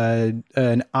an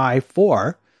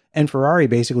i4 and Ferrari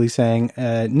basically saying,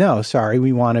 no, sorry,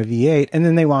 we want a V8. And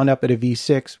then they wound up at a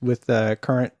V6 with the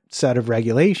current set of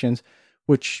regulations,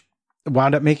 which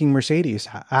wound up making Mercedes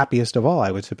happiest of all,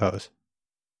 I would suppose.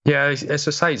 Yeah, as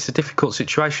I say, it's a difficult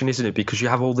situation, isn't it? Because you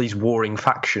have all these warring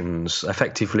factions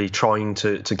effectively trying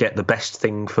to get the best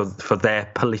thing for their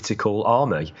political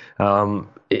army.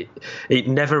 It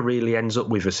never really ends up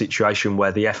with a situation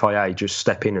where the FIA just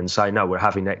step in and say, no, we're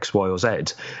having X, Y, or Z.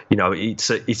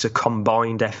 It's a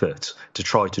combined effort to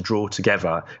try to draw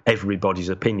together everybody's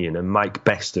opinion and make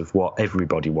best of what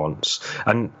everybody wants.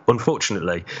 And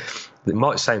unfortunately, it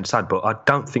might sound sad, but I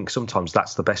don't think sometimes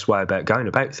that's the best way about going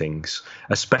about things,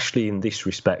 especially in this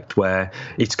respect where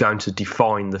it's going to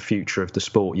define the future of the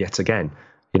sport yet again.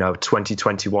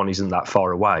 2021 isn't that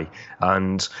far away.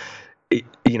 And,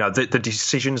 the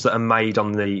decisions that are made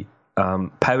on the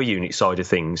power unit side of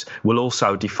things will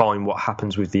also define what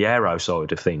happens with the aero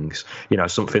side of things,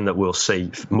 something that we'll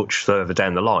see much further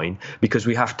down the line, because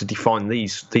we have to define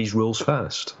these rules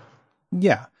first.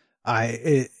 Yeah. How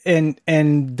the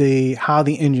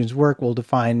engines work will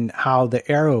define how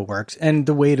the aero works and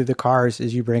the weight of the cars,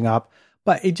 as you bring up.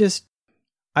 But it just,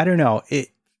 I don't know,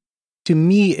 to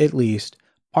me at least,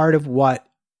 part of what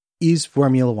is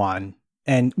Formula One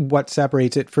and what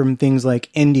separates it from things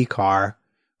like IndyCar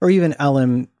or even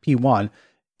LMP1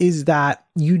 is that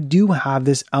you do have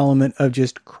this element of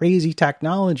just crazy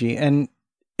technology, and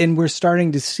we're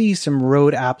starting to see some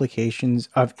road applications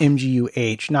of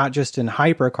MGU-H, not just in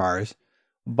hypercars,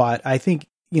 but I think,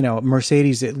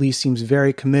 Mercedes at least seems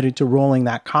very committed to rolling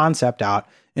that concept out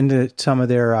into some of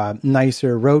their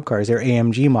nicer road cars, their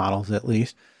AMG models at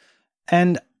least.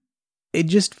 And it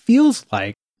just feels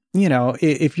like,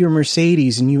 if you're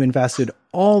Mercedes and you invested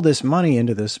all this money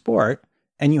into the sport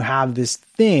and you have this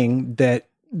thing that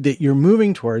you're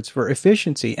moving towards for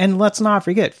efficiency. And let's not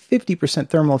forget, 50%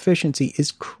 thermal efficiency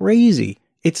is crazy.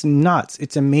 It's nuts.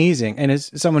 It's amazing. And as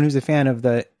someone who's a fan of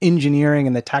the engineering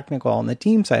and the technical and the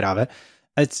team side of it,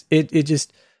 I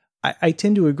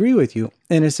tend to agree with you.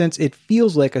 In a sense, it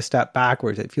feels like a step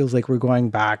backwards. It feels like we're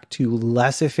going back to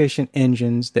less efficient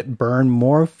engines that burn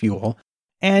more fuel.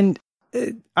 And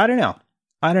I don't know.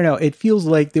 It feels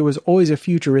like there was always a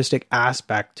futuristic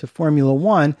aspect to Formula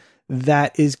One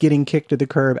that is getting kicked to the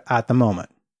curb at the moment.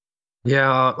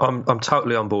 Yeah, I'm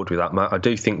totally on board with that, Matt. I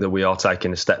do think that we are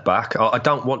taking a step back. I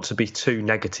don't want to be too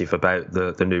negative about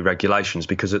the new regulations,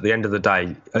 because at the end of the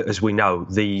day, as we know,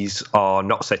 these are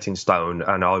not set in stone,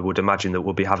 and I would imagine that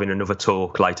we'll be having another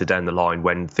talk later down the line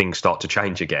when things start to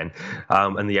change again,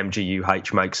 and the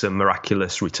MGU-H makes a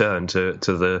miraculous return to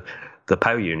the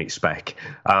power unit spec.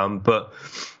 But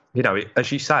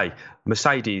as you say,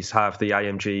 Mercedes have the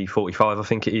AMG 45, I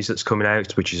think it is, that's coming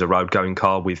out, which is a road-going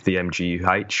car with the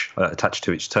MGU-H attached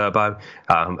to its turbo,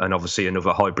 and obviously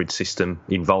another hybrid system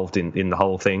involved in the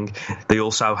whole thing. They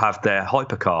also have their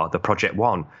hypercar, the Project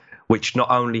One, which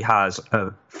not only has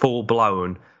a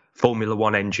full-blown Formula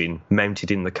One engine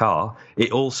mounted in the car,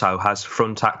 it also has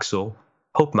front axle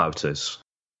hub motors.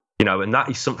 And that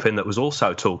is something that was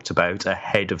also talked about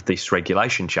ahead of this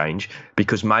regulation change,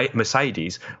 because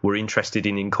Mercedes were interested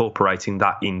in incorporating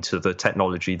that into the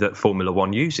technology that Formula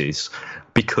One uses,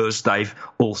 because they've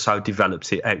also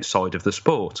developed it outside of the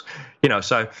sport.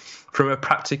 So from a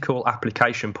practical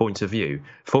application point of view,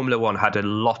 Formula One had a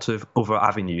lot of other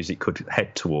avenues it could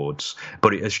head towards,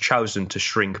 but it has chosen to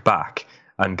shrink back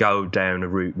and go down a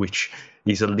route which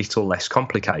is a little less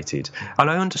complicated.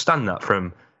 And I understand that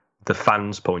from the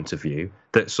fans' point of view,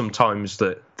 that sometimes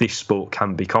that this sport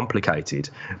can be complicated,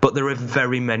 but there are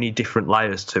very many different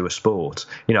layers to a sport.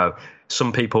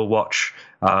 Some people watch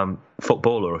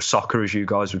football or soccer, as you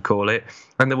guys would call it,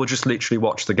 and they will just literally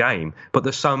watch the game. But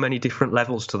there's so many different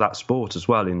levels to that sport as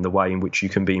well, in the way in which you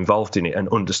can be involved in it and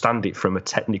understand it from a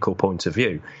technical point of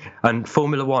view. And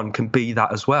Formula One can be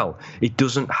that as well. It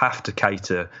doesn't have to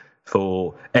cater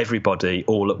for everybody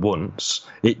all at once.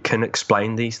 It can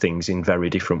explain these things in very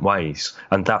different ways.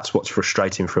 And that's what's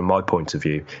frustrating from my point of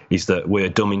view, is that we're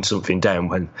dumbing something down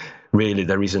when really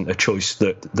there isn't a choice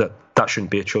that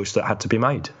shouldn't be a choice that had to be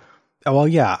made. Well,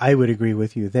 yeah, I would agree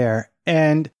with you there.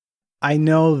 And I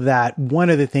know that one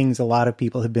of the things a lot of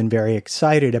people have been very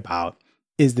excited about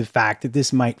is the fact that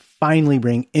this might finally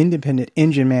bring independent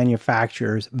engine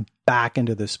manufacturers back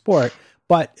into the sport.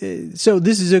 But so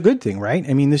this is a good thing, right?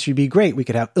 I mean, this should be great. We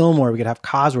could have Ilmor, we could have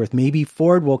Cosworth. Maybe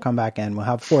Ford will come back in. We'll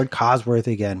have Ford Cosworth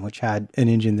again, which had an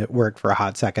engine that worked for a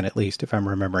hot second, at least, if I'm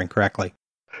remembering correctly.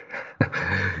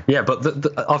 Yeah, but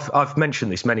I've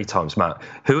mentioned this many times, Matt.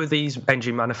 Who are these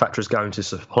engine manufacturers going to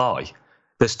supply?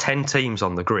 There's 10 teams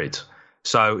on the grid.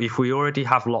 So if we already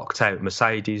have locked out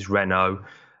Mercedes, Renault,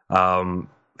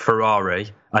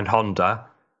 Ferrari and Honda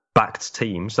backed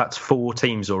teams, that's 4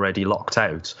 teams already locked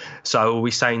out. So are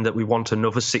we saying that we want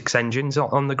another 6 engines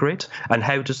on the grid? And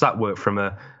how does that work from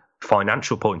a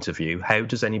financial point of view? How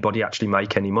does anybody actually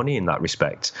make any money in that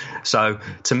respect? So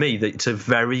to me, it's a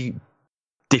very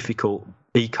difficult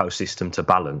ecosystem to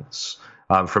balance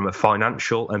from a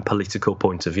financial and political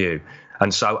point of view.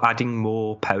 And so adding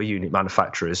more power unit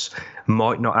manufacturers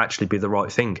might not actually be the right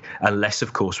thing, unless,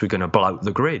 of course, we're going to bloat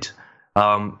the grid.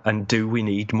 And do we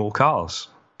need more cars?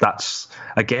 That's,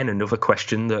 again, another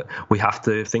question that we have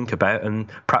to think about, and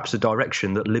perhaps a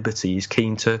direction that Liberty is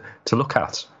keen to look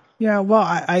at. Yeah, well,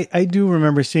 I do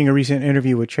remember seeing a recent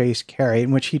interview with Chase Carey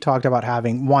in which he talked about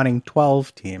wanting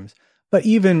 12 teams. But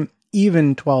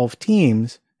even 12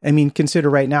 teams, I mean, consider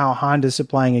right now Honda's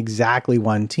supplying exactly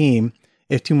 1 team.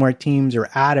 If 2 more teams are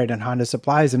added and Honda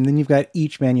supplies them, then you've got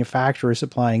each manufacturer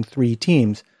supplying 3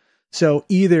 teams. So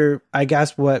either, I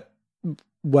guess what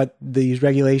these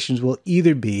regulations will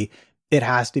either be, it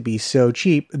has to be so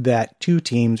cheap that 2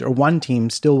 teams or 1 team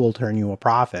still will turn you a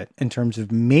profit in terms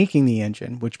of making the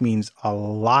engine, which means a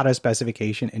lot of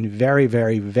specification and very,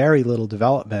 very, very little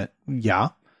development. Yeah.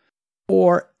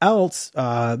 Or else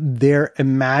they're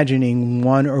imagining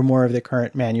one or more of the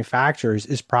current manufacturers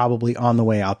is probably on the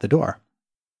way out the door.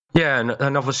 Yeah,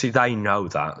 and obviously they know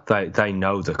that. They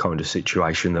know the kind of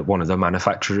situation that one of the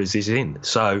manufacturers is in.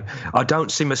 So I don't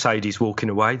see Mercedes walking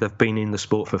away. They've been in the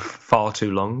sport for far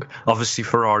too long. Obviously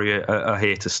Ferrari are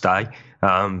here to stay,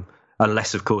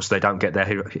 unless, of course, they don't get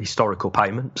their historical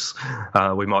payments.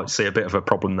 We might see a bit of a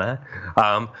problem there.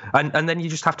 And then you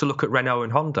just have to look at Renault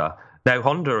and Honda. Now,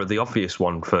 Honda are the obvious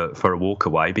one for a walk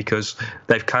away, because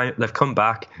they've come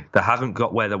back. They haven't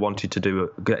got where they wanted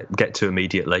to get to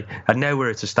immediately, and now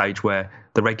we're at a stage where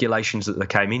the regulations that they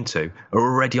came into are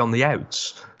already on the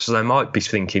outs. So they might be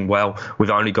thinking, well,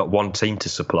 we've only got 1 team to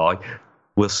supply.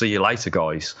 We'll see you later,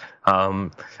 guys.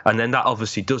 And then that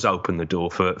obviously does open the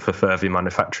door for further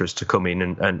manufacturers to come in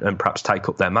and perhaps take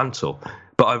up their mantle.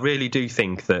 But I really do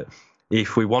think that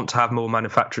if we want to have more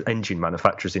engine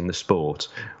manufacturers in the sport,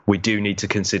 we do need to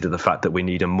consider the fact that we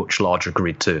need a much larger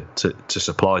grid to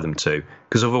supply them to,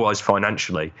 because otherwise,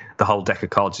 financially, the whole deck of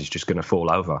cards is just going to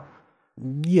fall over.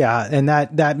 Yeah, and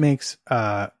that makes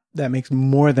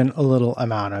more than a little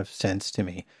amount of sense to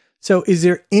me. So, is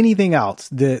there anything else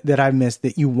that I've missed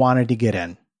that you wanted to get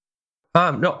in?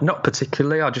 Not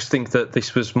particularly. I just think that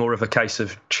this was more of a case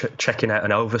of checking out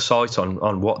an oversight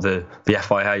on what the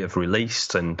FIA have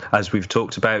released, and as we've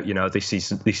talked about, this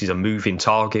is a moving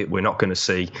target. We're not going to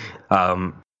see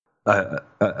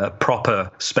a proper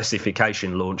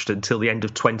specification launched until the end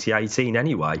of 2018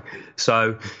 anyway.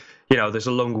 So, there's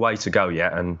a long way to go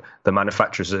yet, and the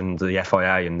manufacturers and the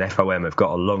FIA and FOM have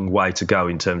got a long way to go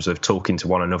in terms of talking to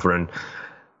one another and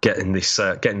getting this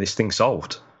thing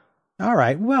solved. All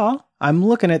right. Well, I'm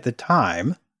looking at the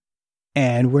time,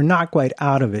 and we're not quite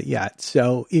out of it yet.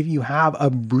 So if you have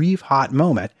a brief hot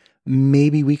moment,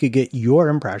 maybe we could get your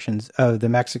impressions of the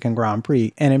Mexican Grand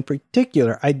Prix. And in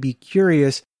particular, I'd be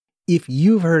curious if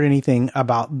you've heard anything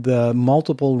about the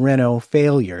multiple Renault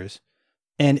failures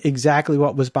and exactly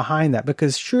what was behind that,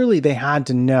 because surely they had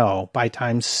to know by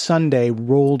time Sunday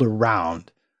rolled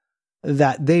around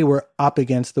that they were up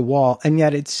against the wall, and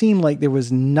yet it seemed like there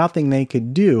was nothing they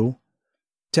could do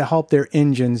to help their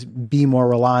engines be more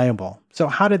reliable. So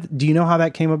do you know how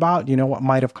that came about? Do you know what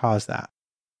might have caused that?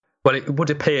 Well, it would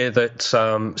appear that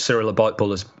Cyril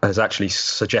Abiteboul has actually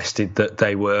suggested that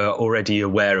they were already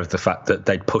aware of the fact that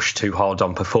they'd pushed too hard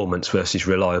on performance versus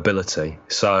reliability.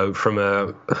 So from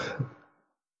a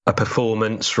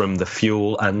performance, from the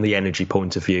fuel and the energy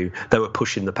point of view, they were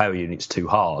pushing the power units too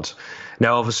hard.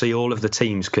 Now, obviously, all of the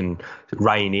teams can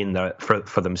rein in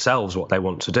for themselves what they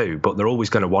want to do, but they're always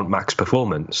going to want max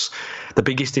performance. The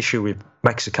biggest issue with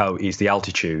Mexico is the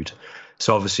altitude.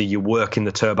 So obviously you're working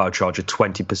the turbocharger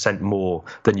 20% more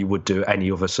than you would do any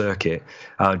other circuit,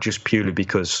 just purely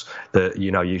because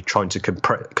you're trying to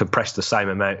compress the same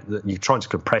amount. You're trying to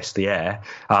compress the air,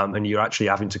 and you're actually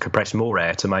having to compress more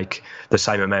air to make the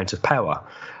same amount of power.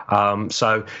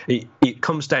 So it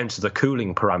comes down to the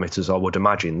cooling parameters, I would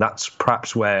imagine. That's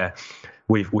perhaps where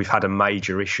we've had a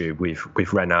major issue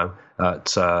with Renault at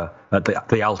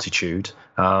the altitude.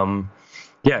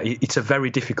 It's a very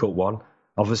difficult one.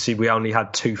 Obviously, we only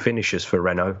had 2 finishers for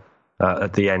Renault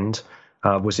at the end.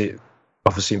 Was it,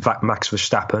 obviously, in fact, Max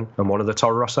Verstappen and one of the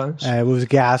Toro Rossos? It was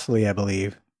Gasly, I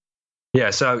believe. Yeah,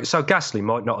 so Gasly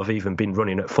might not have even been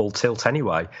running at full tilt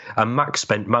anyway. And Max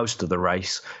spent most of the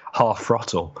race half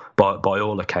throttle, by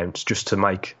all accounts, just to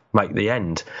make the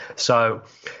end. So,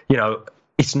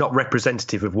 it's not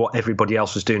representative of what everybody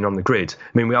else was doing on the grid.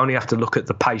 I mean, we only have to look at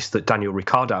the pace that Daniel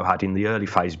Ricciardo had in the early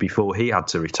phase before he had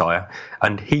to retire,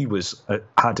 and he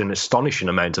had an astonishing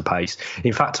amount of pace.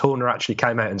 In fact, Horner actually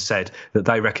came out and said that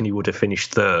they reckon he would have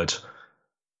finished 3rd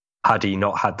had he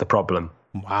not had the problem.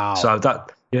 Wow. So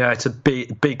it's a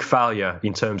big failure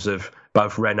in terms of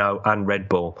both Renault and Red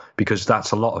Bull, because that's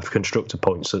a lot of constructor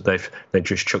points that they've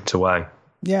just chucked away.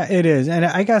 Yeah, it is. And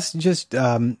I guess just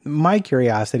my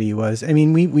curiosity was, I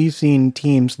mean, we've seen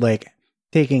teams like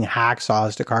taking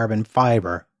hacksaws to carbon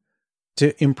fiber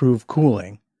to improve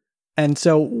cooling. And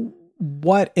so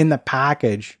what in the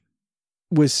package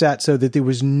was set so that there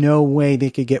was no way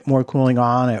they could get more cooling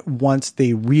on it once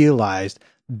they realized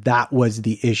that was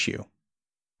the issue?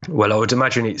 Well, I would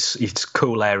imagine it's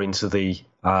cool air into the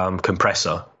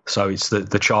compressor. So it's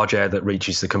the charge air that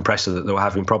reaches the compressor that they were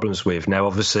having problems with. Now,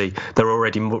 obviously, they're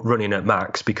already running at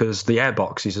max because the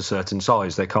airbox is a certain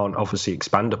size. They can't obviously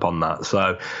expand upon that.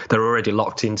 So they're already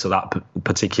locked into that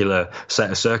particular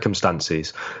set of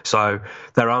circumstances. So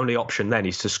their only option then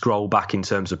is to scroll back in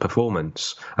terms of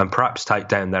performance and perhaps take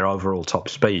down their overall top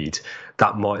speed.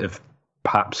 That might have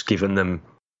perhaps given them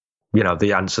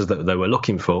the answers that they were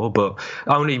looking for, but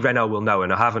only Renault will know,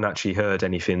 and I haven't actually heard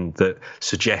anything that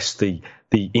suggests the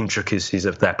intricacies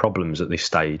of their problems at this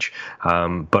stage.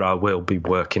 But I will be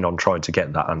working on trying to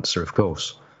get that answer, of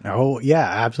course. Oh, yeah,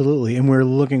 absolutely. And we're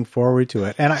looking forward to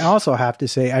it. And I also have to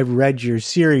say, I've read your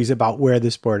series about where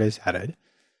the sport is headed.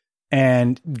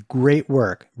 And great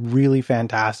work. Really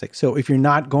fantastic. So if you're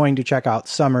not going to check out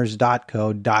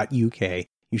summers.co.uk,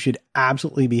 you should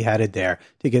absolutely be headed there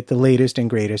to get the latest and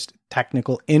greatest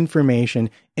technical information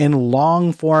in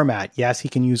long format. Yes, he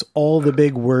can use all the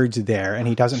big words there, and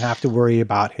he doesn't have to worry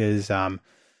about his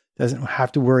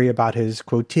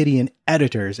quotidian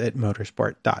editors at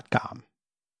motorsport.com.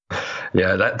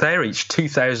 Yeah, they're each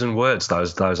 2,000 words,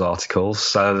 those articles.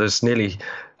 So there's nearly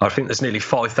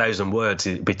 5,000 words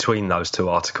between those 2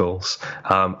 articles.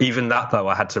 Even that, though,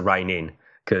 I had to rein in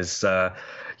because I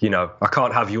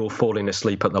can't have you all falling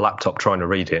asleep at the laptop trying to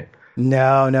read it.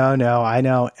 No, I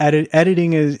know.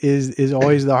 Editing is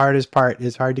always the hardest part.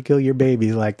 It's hard to kill your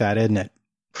babies like that, isn't it?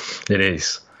 It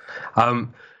is.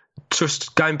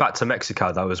 Just going back to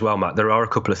Mexico, though, as well, Matt, there are a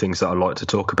couple of things that I'd like to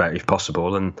talk about, if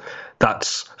possible. And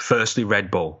that's firstly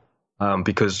Red Bull,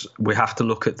 because we have to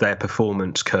look at their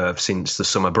performance curve since the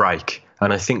summer break.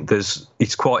 And I think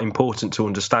it's quite important to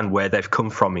understand where they've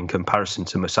come from in comparison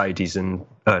to Mercedes and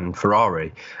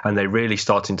Ferrari, and they're really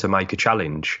starting to make a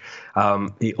challenge.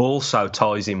 It also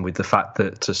ties in with the fact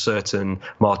that a certain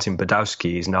Martin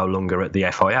Badowski is no longer at the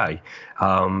FIA,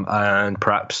 and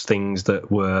perhaps things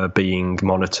that were being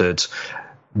monitored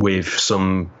with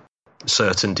some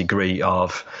certain degree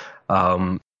of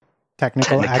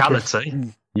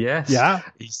technicality. Yes, yeah,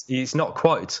 he's not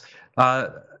quite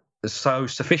so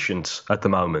sufficient at the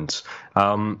moment.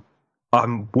 I'm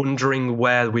wondering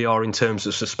where we are in terms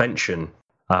of suspension,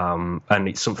 and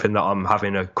it's something that I'm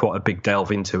having quite a big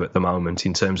delve into at the moment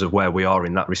in terms of where we are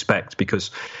in that respect, because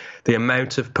the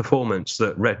amount of performance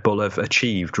that Red Bull have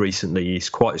achieved recently is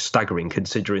quite staggering,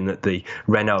 considering that the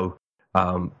Renault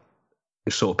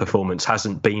sort of performance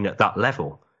hasn't been at that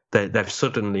level. They've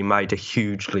suddenly made a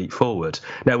huge leap forward.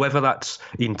 Now, whether that's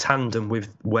in tandem with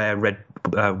where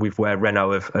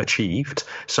Renault have achieved,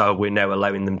 so we're now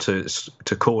allowing them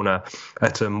to corner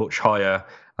at a much higher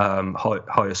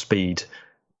speed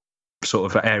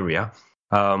sort of area,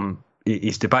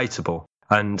 is debatable.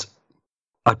 And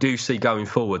I do see going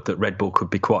forward that Red Bull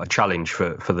could be quite a challenge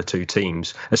for the two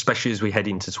teams, especially as we head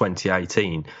into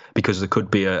 2018, because there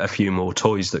could be a few more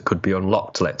toys that could be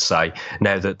unlocked, let's say,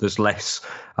 now that there's less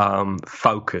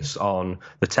focus on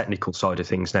the technical side of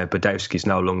things. Now Badowski's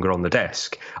no longer on the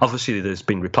desk. Obviously, there's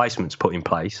been replacements put in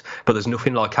place, but there's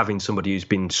nothing like having somebody who's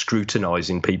been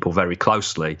scrutinising people very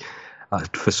closely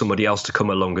for somebody else to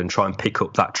come along and try and pick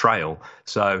up that trail.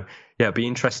 So, yeah, it'd be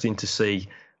interesting to see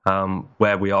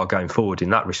where we are going forward in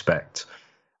that respect.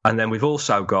 And then we've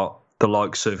also got the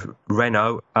likes of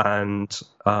Renault and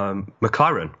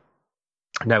McLaren.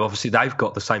 Now, obviously, they've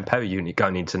got the same power unit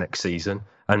going into next season,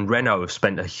 and Renault have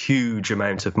spent a huge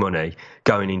amount of money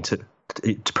going into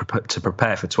to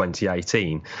prepare for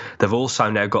 2018. They've also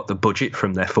now got the budget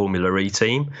from their Formula E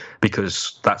team,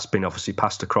 because that's been obviously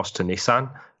passed across to Nissan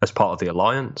as part of the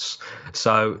alliance.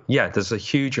 So yeah, there's a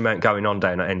huge amount going on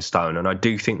down at Enstone, and I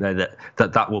do think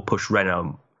that will push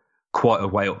Renault quite a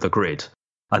way up the grid.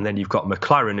 And then you've got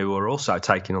McLaren, who are also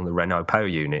taking on the Renault power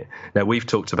unit. Now, we've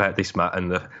talked about this, Matt,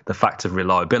 and the fact of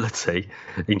reliability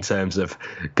in terms of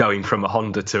going from a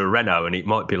Honda to a Renault, and it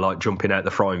might be like jumping out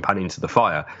the frying pan into the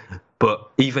fire.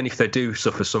 But even if they do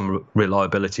suffer some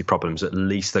reliability problems, at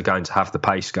least they're going to have the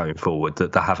pace going forward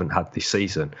that they haven't had this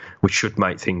season, which should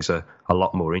make things a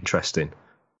lot more interesting.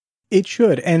 It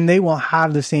should, and they will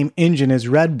have the same engine as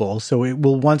Red Bull, so it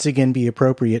will once again be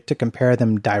appropriate to compare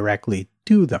them directly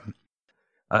to them.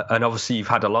 And obviously, you've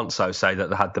had Alonso say that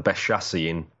they had the best chassis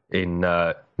in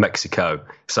Mexico.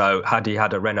 So, had he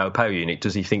had a Renault power unit,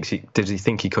 does he think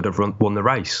he could have won the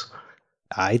race?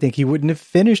 I think he wouldn't have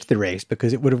finished the race,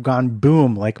 because it would have gone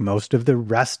boom like most of the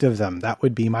rest of them. That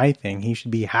would be my thing. He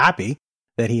should be happy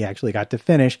that he actually got to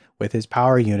finish with his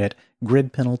power unit,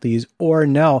 grid penalties or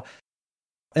no.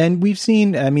 And we've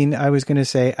seen, I was going to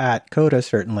say at COTA,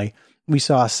 certainly, we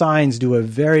saw Sainz do a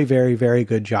very, very, very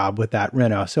good job with that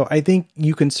Renault. So I think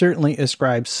you can certainly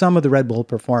ascribe some of the Red Bull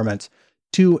performance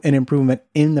to an improvement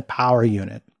in the power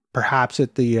unit, perhaps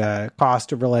at the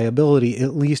cost of reliability,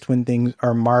 at least when things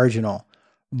are marginal.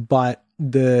 But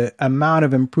the amount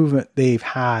of improvement they've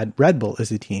had, Red Bull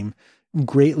as a team,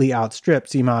 greatly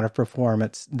outstrips the amount of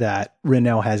performance that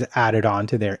Renault has added on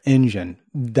to their engine.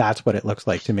 That's what it looks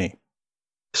like to me.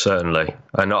 Certainly.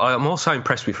 And I'm also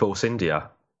impressed with Force India.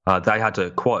 They had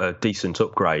quite a decent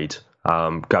upgrade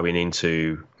going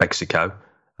into Mexico.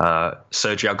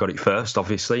 Sergio got it first,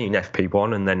 obviously, in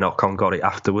FP1, and then Ocon got it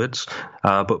afterwards.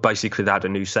 But basically, they had a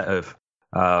new set of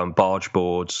barge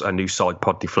boards, a new side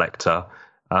pod deflector,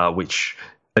 which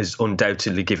has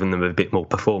undoubtedly given them a bit more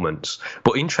performance.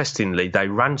 But interestingly, they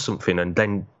ran something and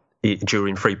then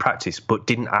during free practice, but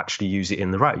didn't actually use it in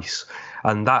the race.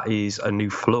 And that is a new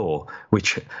floor,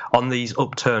 which on these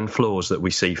upturned floors that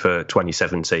we see for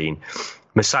 2017,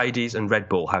 Mercedes and Red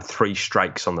Bull have 3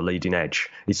 strakes on the leading edge.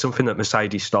 It's something that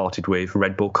Mercedes started with,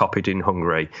 Red Bull copied in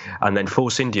Hungary, and then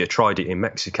Force India tried it in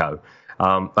Mexico.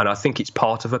 And I think it's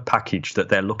part of a package that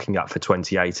they're looking at for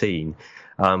 2018,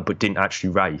 but didn't actually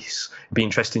race. It'd be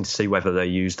interesting to see whether they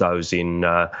use those in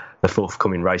the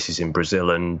forthcoming races in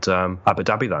Brazil and Abu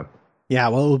Dhabi, though. Yeah,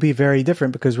 well, it will be very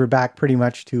different because we're back pretty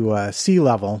much to sea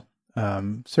level,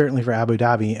 certainly for Abu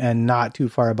Dhabi, and not too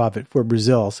far above it for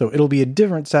Brazil. So it'll be a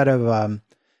different set of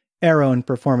aero and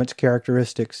performance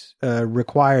characteristics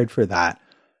required for that.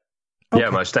 Okay. Yeah,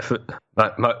 most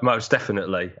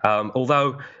definitely.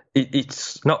 Although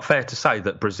it's not fair to say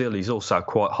that Brazil is also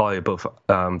quite high above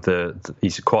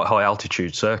it's a quite high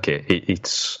altitude circuit.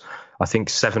 It's I think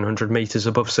 700 meters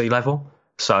above sea level.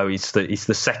 So it's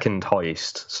the second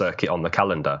highest circuit on the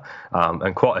calendar,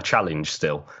 and quite a challenge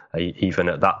still, even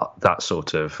at that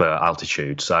sort of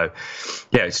altitude. So,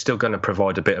 yeah, it's still going to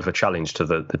provide a bit of a challenge to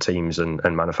the teams and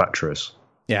manufacturers.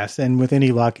 Yes, and with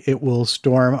any luck, it will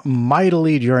storm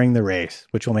mightily during the race,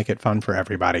 which will make it fun for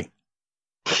everybody.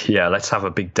 Yeah, let's have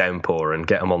a big downpour and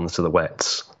get them onto the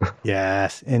wets.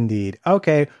 Yes, indeed.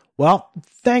 Okay, well,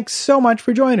 thanks so much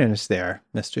for joining us there,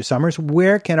 Mr. Summers.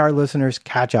 Where can our listeners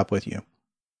catch up with you?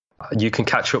 You can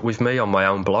catch up with me on my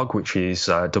own blog, which is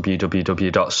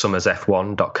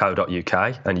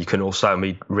www.summersf1.co.uk, and you can also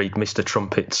read Mr.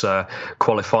 Trumpet's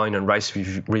qualifying and race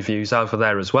reviews over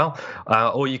there as well.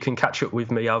 Or you can catch up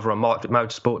with me over on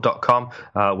motorsport.com,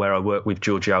 where I work with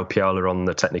Giorgio Piola on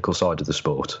the technical side of the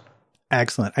sport.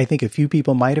 Excellent. I think a few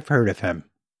people might have heard of him.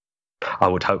 I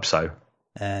would hope so.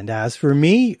 And as for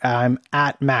me, I'm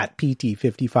at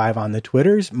MattPT55 on the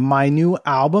Twitters. My new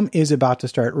album is about to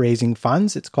start raising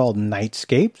funds. It's called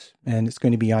Nightscapes, and it's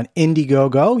going to be on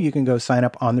Indiegogo. You can go sign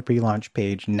up on the pre-launch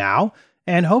page now,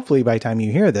 and hopefully by the time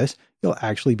you hear this, you'll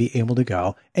actually be able to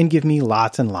go and give me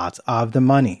lots and lots of the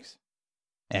monies.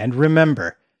 And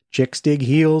remember, chicks dig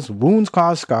heels, wounds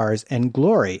cause scars, and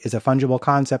glory is a fungible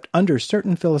concept under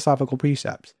certain philosophical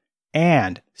precepts.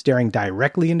 And staring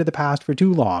directly into the past for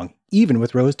too long, even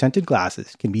with rose-tinted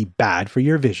glasses, can be bad for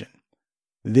your vision.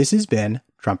 This has been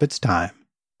Trumpets Time.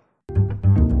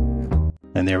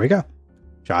 And there we go.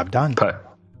 Job done.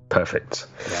 Perfect.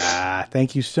 Yeah,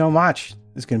 thank you so much.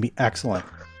 This is going to be excellent.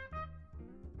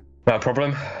 No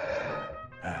problem.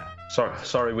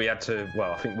 Sorry we had to,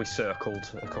 I think we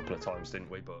circled a couple of times, didn't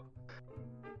we? But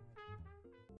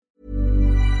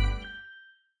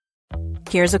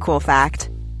here's a cool fact.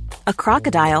 A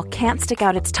crocodile can't stick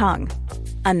out its tongue.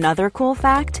 Another cool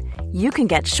fact, you can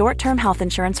get short-term health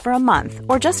insurance for a month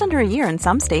or just under a year in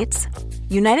some states.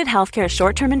 United Healthcare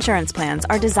short-term insurance plans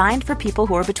are designed for people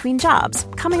who are between jobs,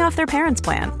 coming off their parents'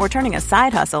 plan, or turning a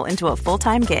side hustle into a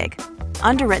full-time gig.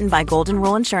 Underwritten by Golden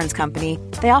Rule Insurance Company,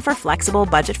 they offer flexible,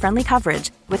 budget-friendly coverage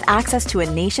with access to a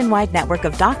nationwide network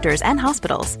of doctors and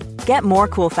hospitals. Get more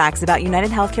cool facts about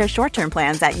United Healthcare short-term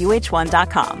plans at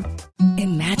uh1.com.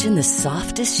 Imagine the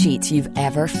softest sheets you've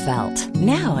ever felt.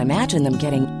 Now imagine them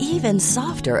getting even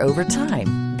softer over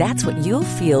time. That's what you'll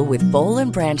feel with Boll &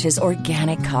 Branch's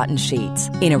organic cotton sheets.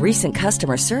 In a recent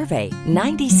customer survey,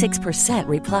 96%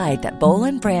 replied that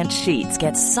Boll & Branch sheets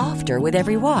get softer with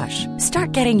every wash.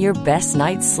 Start getting your best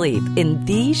night's sleep in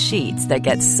these sheets that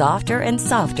get softer and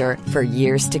softer for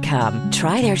years to come.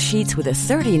 Try their sheets with a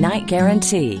 30-night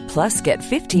guarantee. Plus, get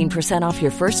 15% off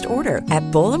your first order at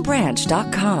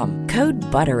bollandbranch.com.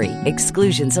 Code BUTTERY.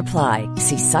 Exclusions apply.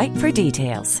 See site for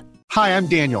details. Hi, I'm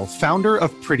Daniel, founder of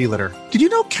Pretty Litter. Did you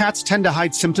know cats tend to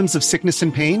hide symptoms of sickness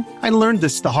and pain? I learned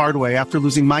this the hard way after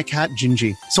losing my cat,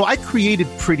 Gingy. So I created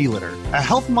Pretty Litter, a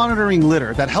health monitoring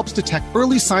litter that helps detect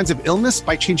early signs of illness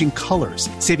by changing colors,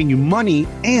 saving you money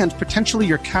and potentially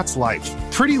your cat's life.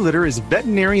 Pretty Litter is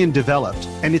veterinarian developed,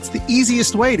 and it's the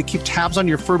easiest way to keep tabs on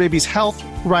your fur baby's health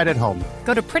right at home.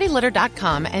 Go to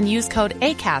prettylitter.com and use code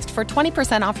ACAST for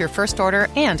 20% off your first order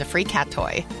and a free cat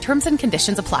toy. Terms and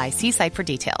conditions apply. See site for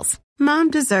details.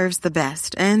 Mom deserves the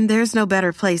best, and there's no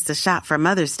better place to shop for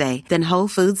Mother's Day than Whole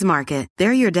Foods Market.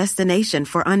 They're your destination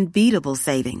for unbeatable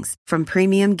savings, from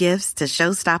premium gifts to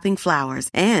show-stopping flowers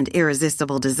and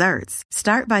irresistible desserts.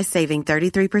 Start by saving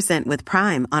 33% with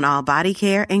Prime on all body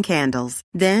care and candles.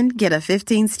 Then get a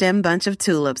 15-stem bunch of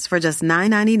tulips for just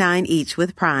 $9.99 each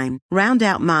with Prime. Round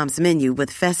out Mom's menu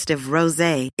with festive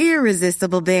rosé,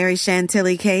 irresistible berry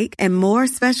chantilly cake, and more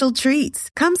special treats.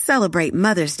 Come celebrate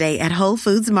Mother's Day at Whole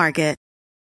Foods Market.